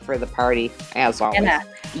in late for the party, as always. Anna,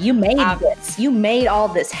 you made this. You made all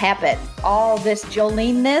this happen. All this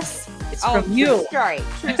Jolene-ness. It's from you. True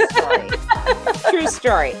story. True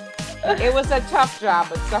story. It was a tough job,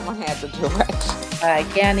 but someone had to do it. I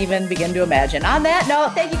can't even begin to imagine. On that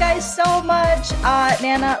note, thank you guys so much.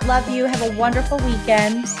 Nana, love you. Have a wonderful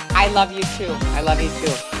weekend. I love you too.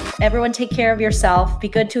 Everyone take care of yourself. Be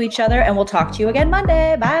good to each other, and we'll talk to you again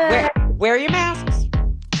Monday. Bye. Wear your mask.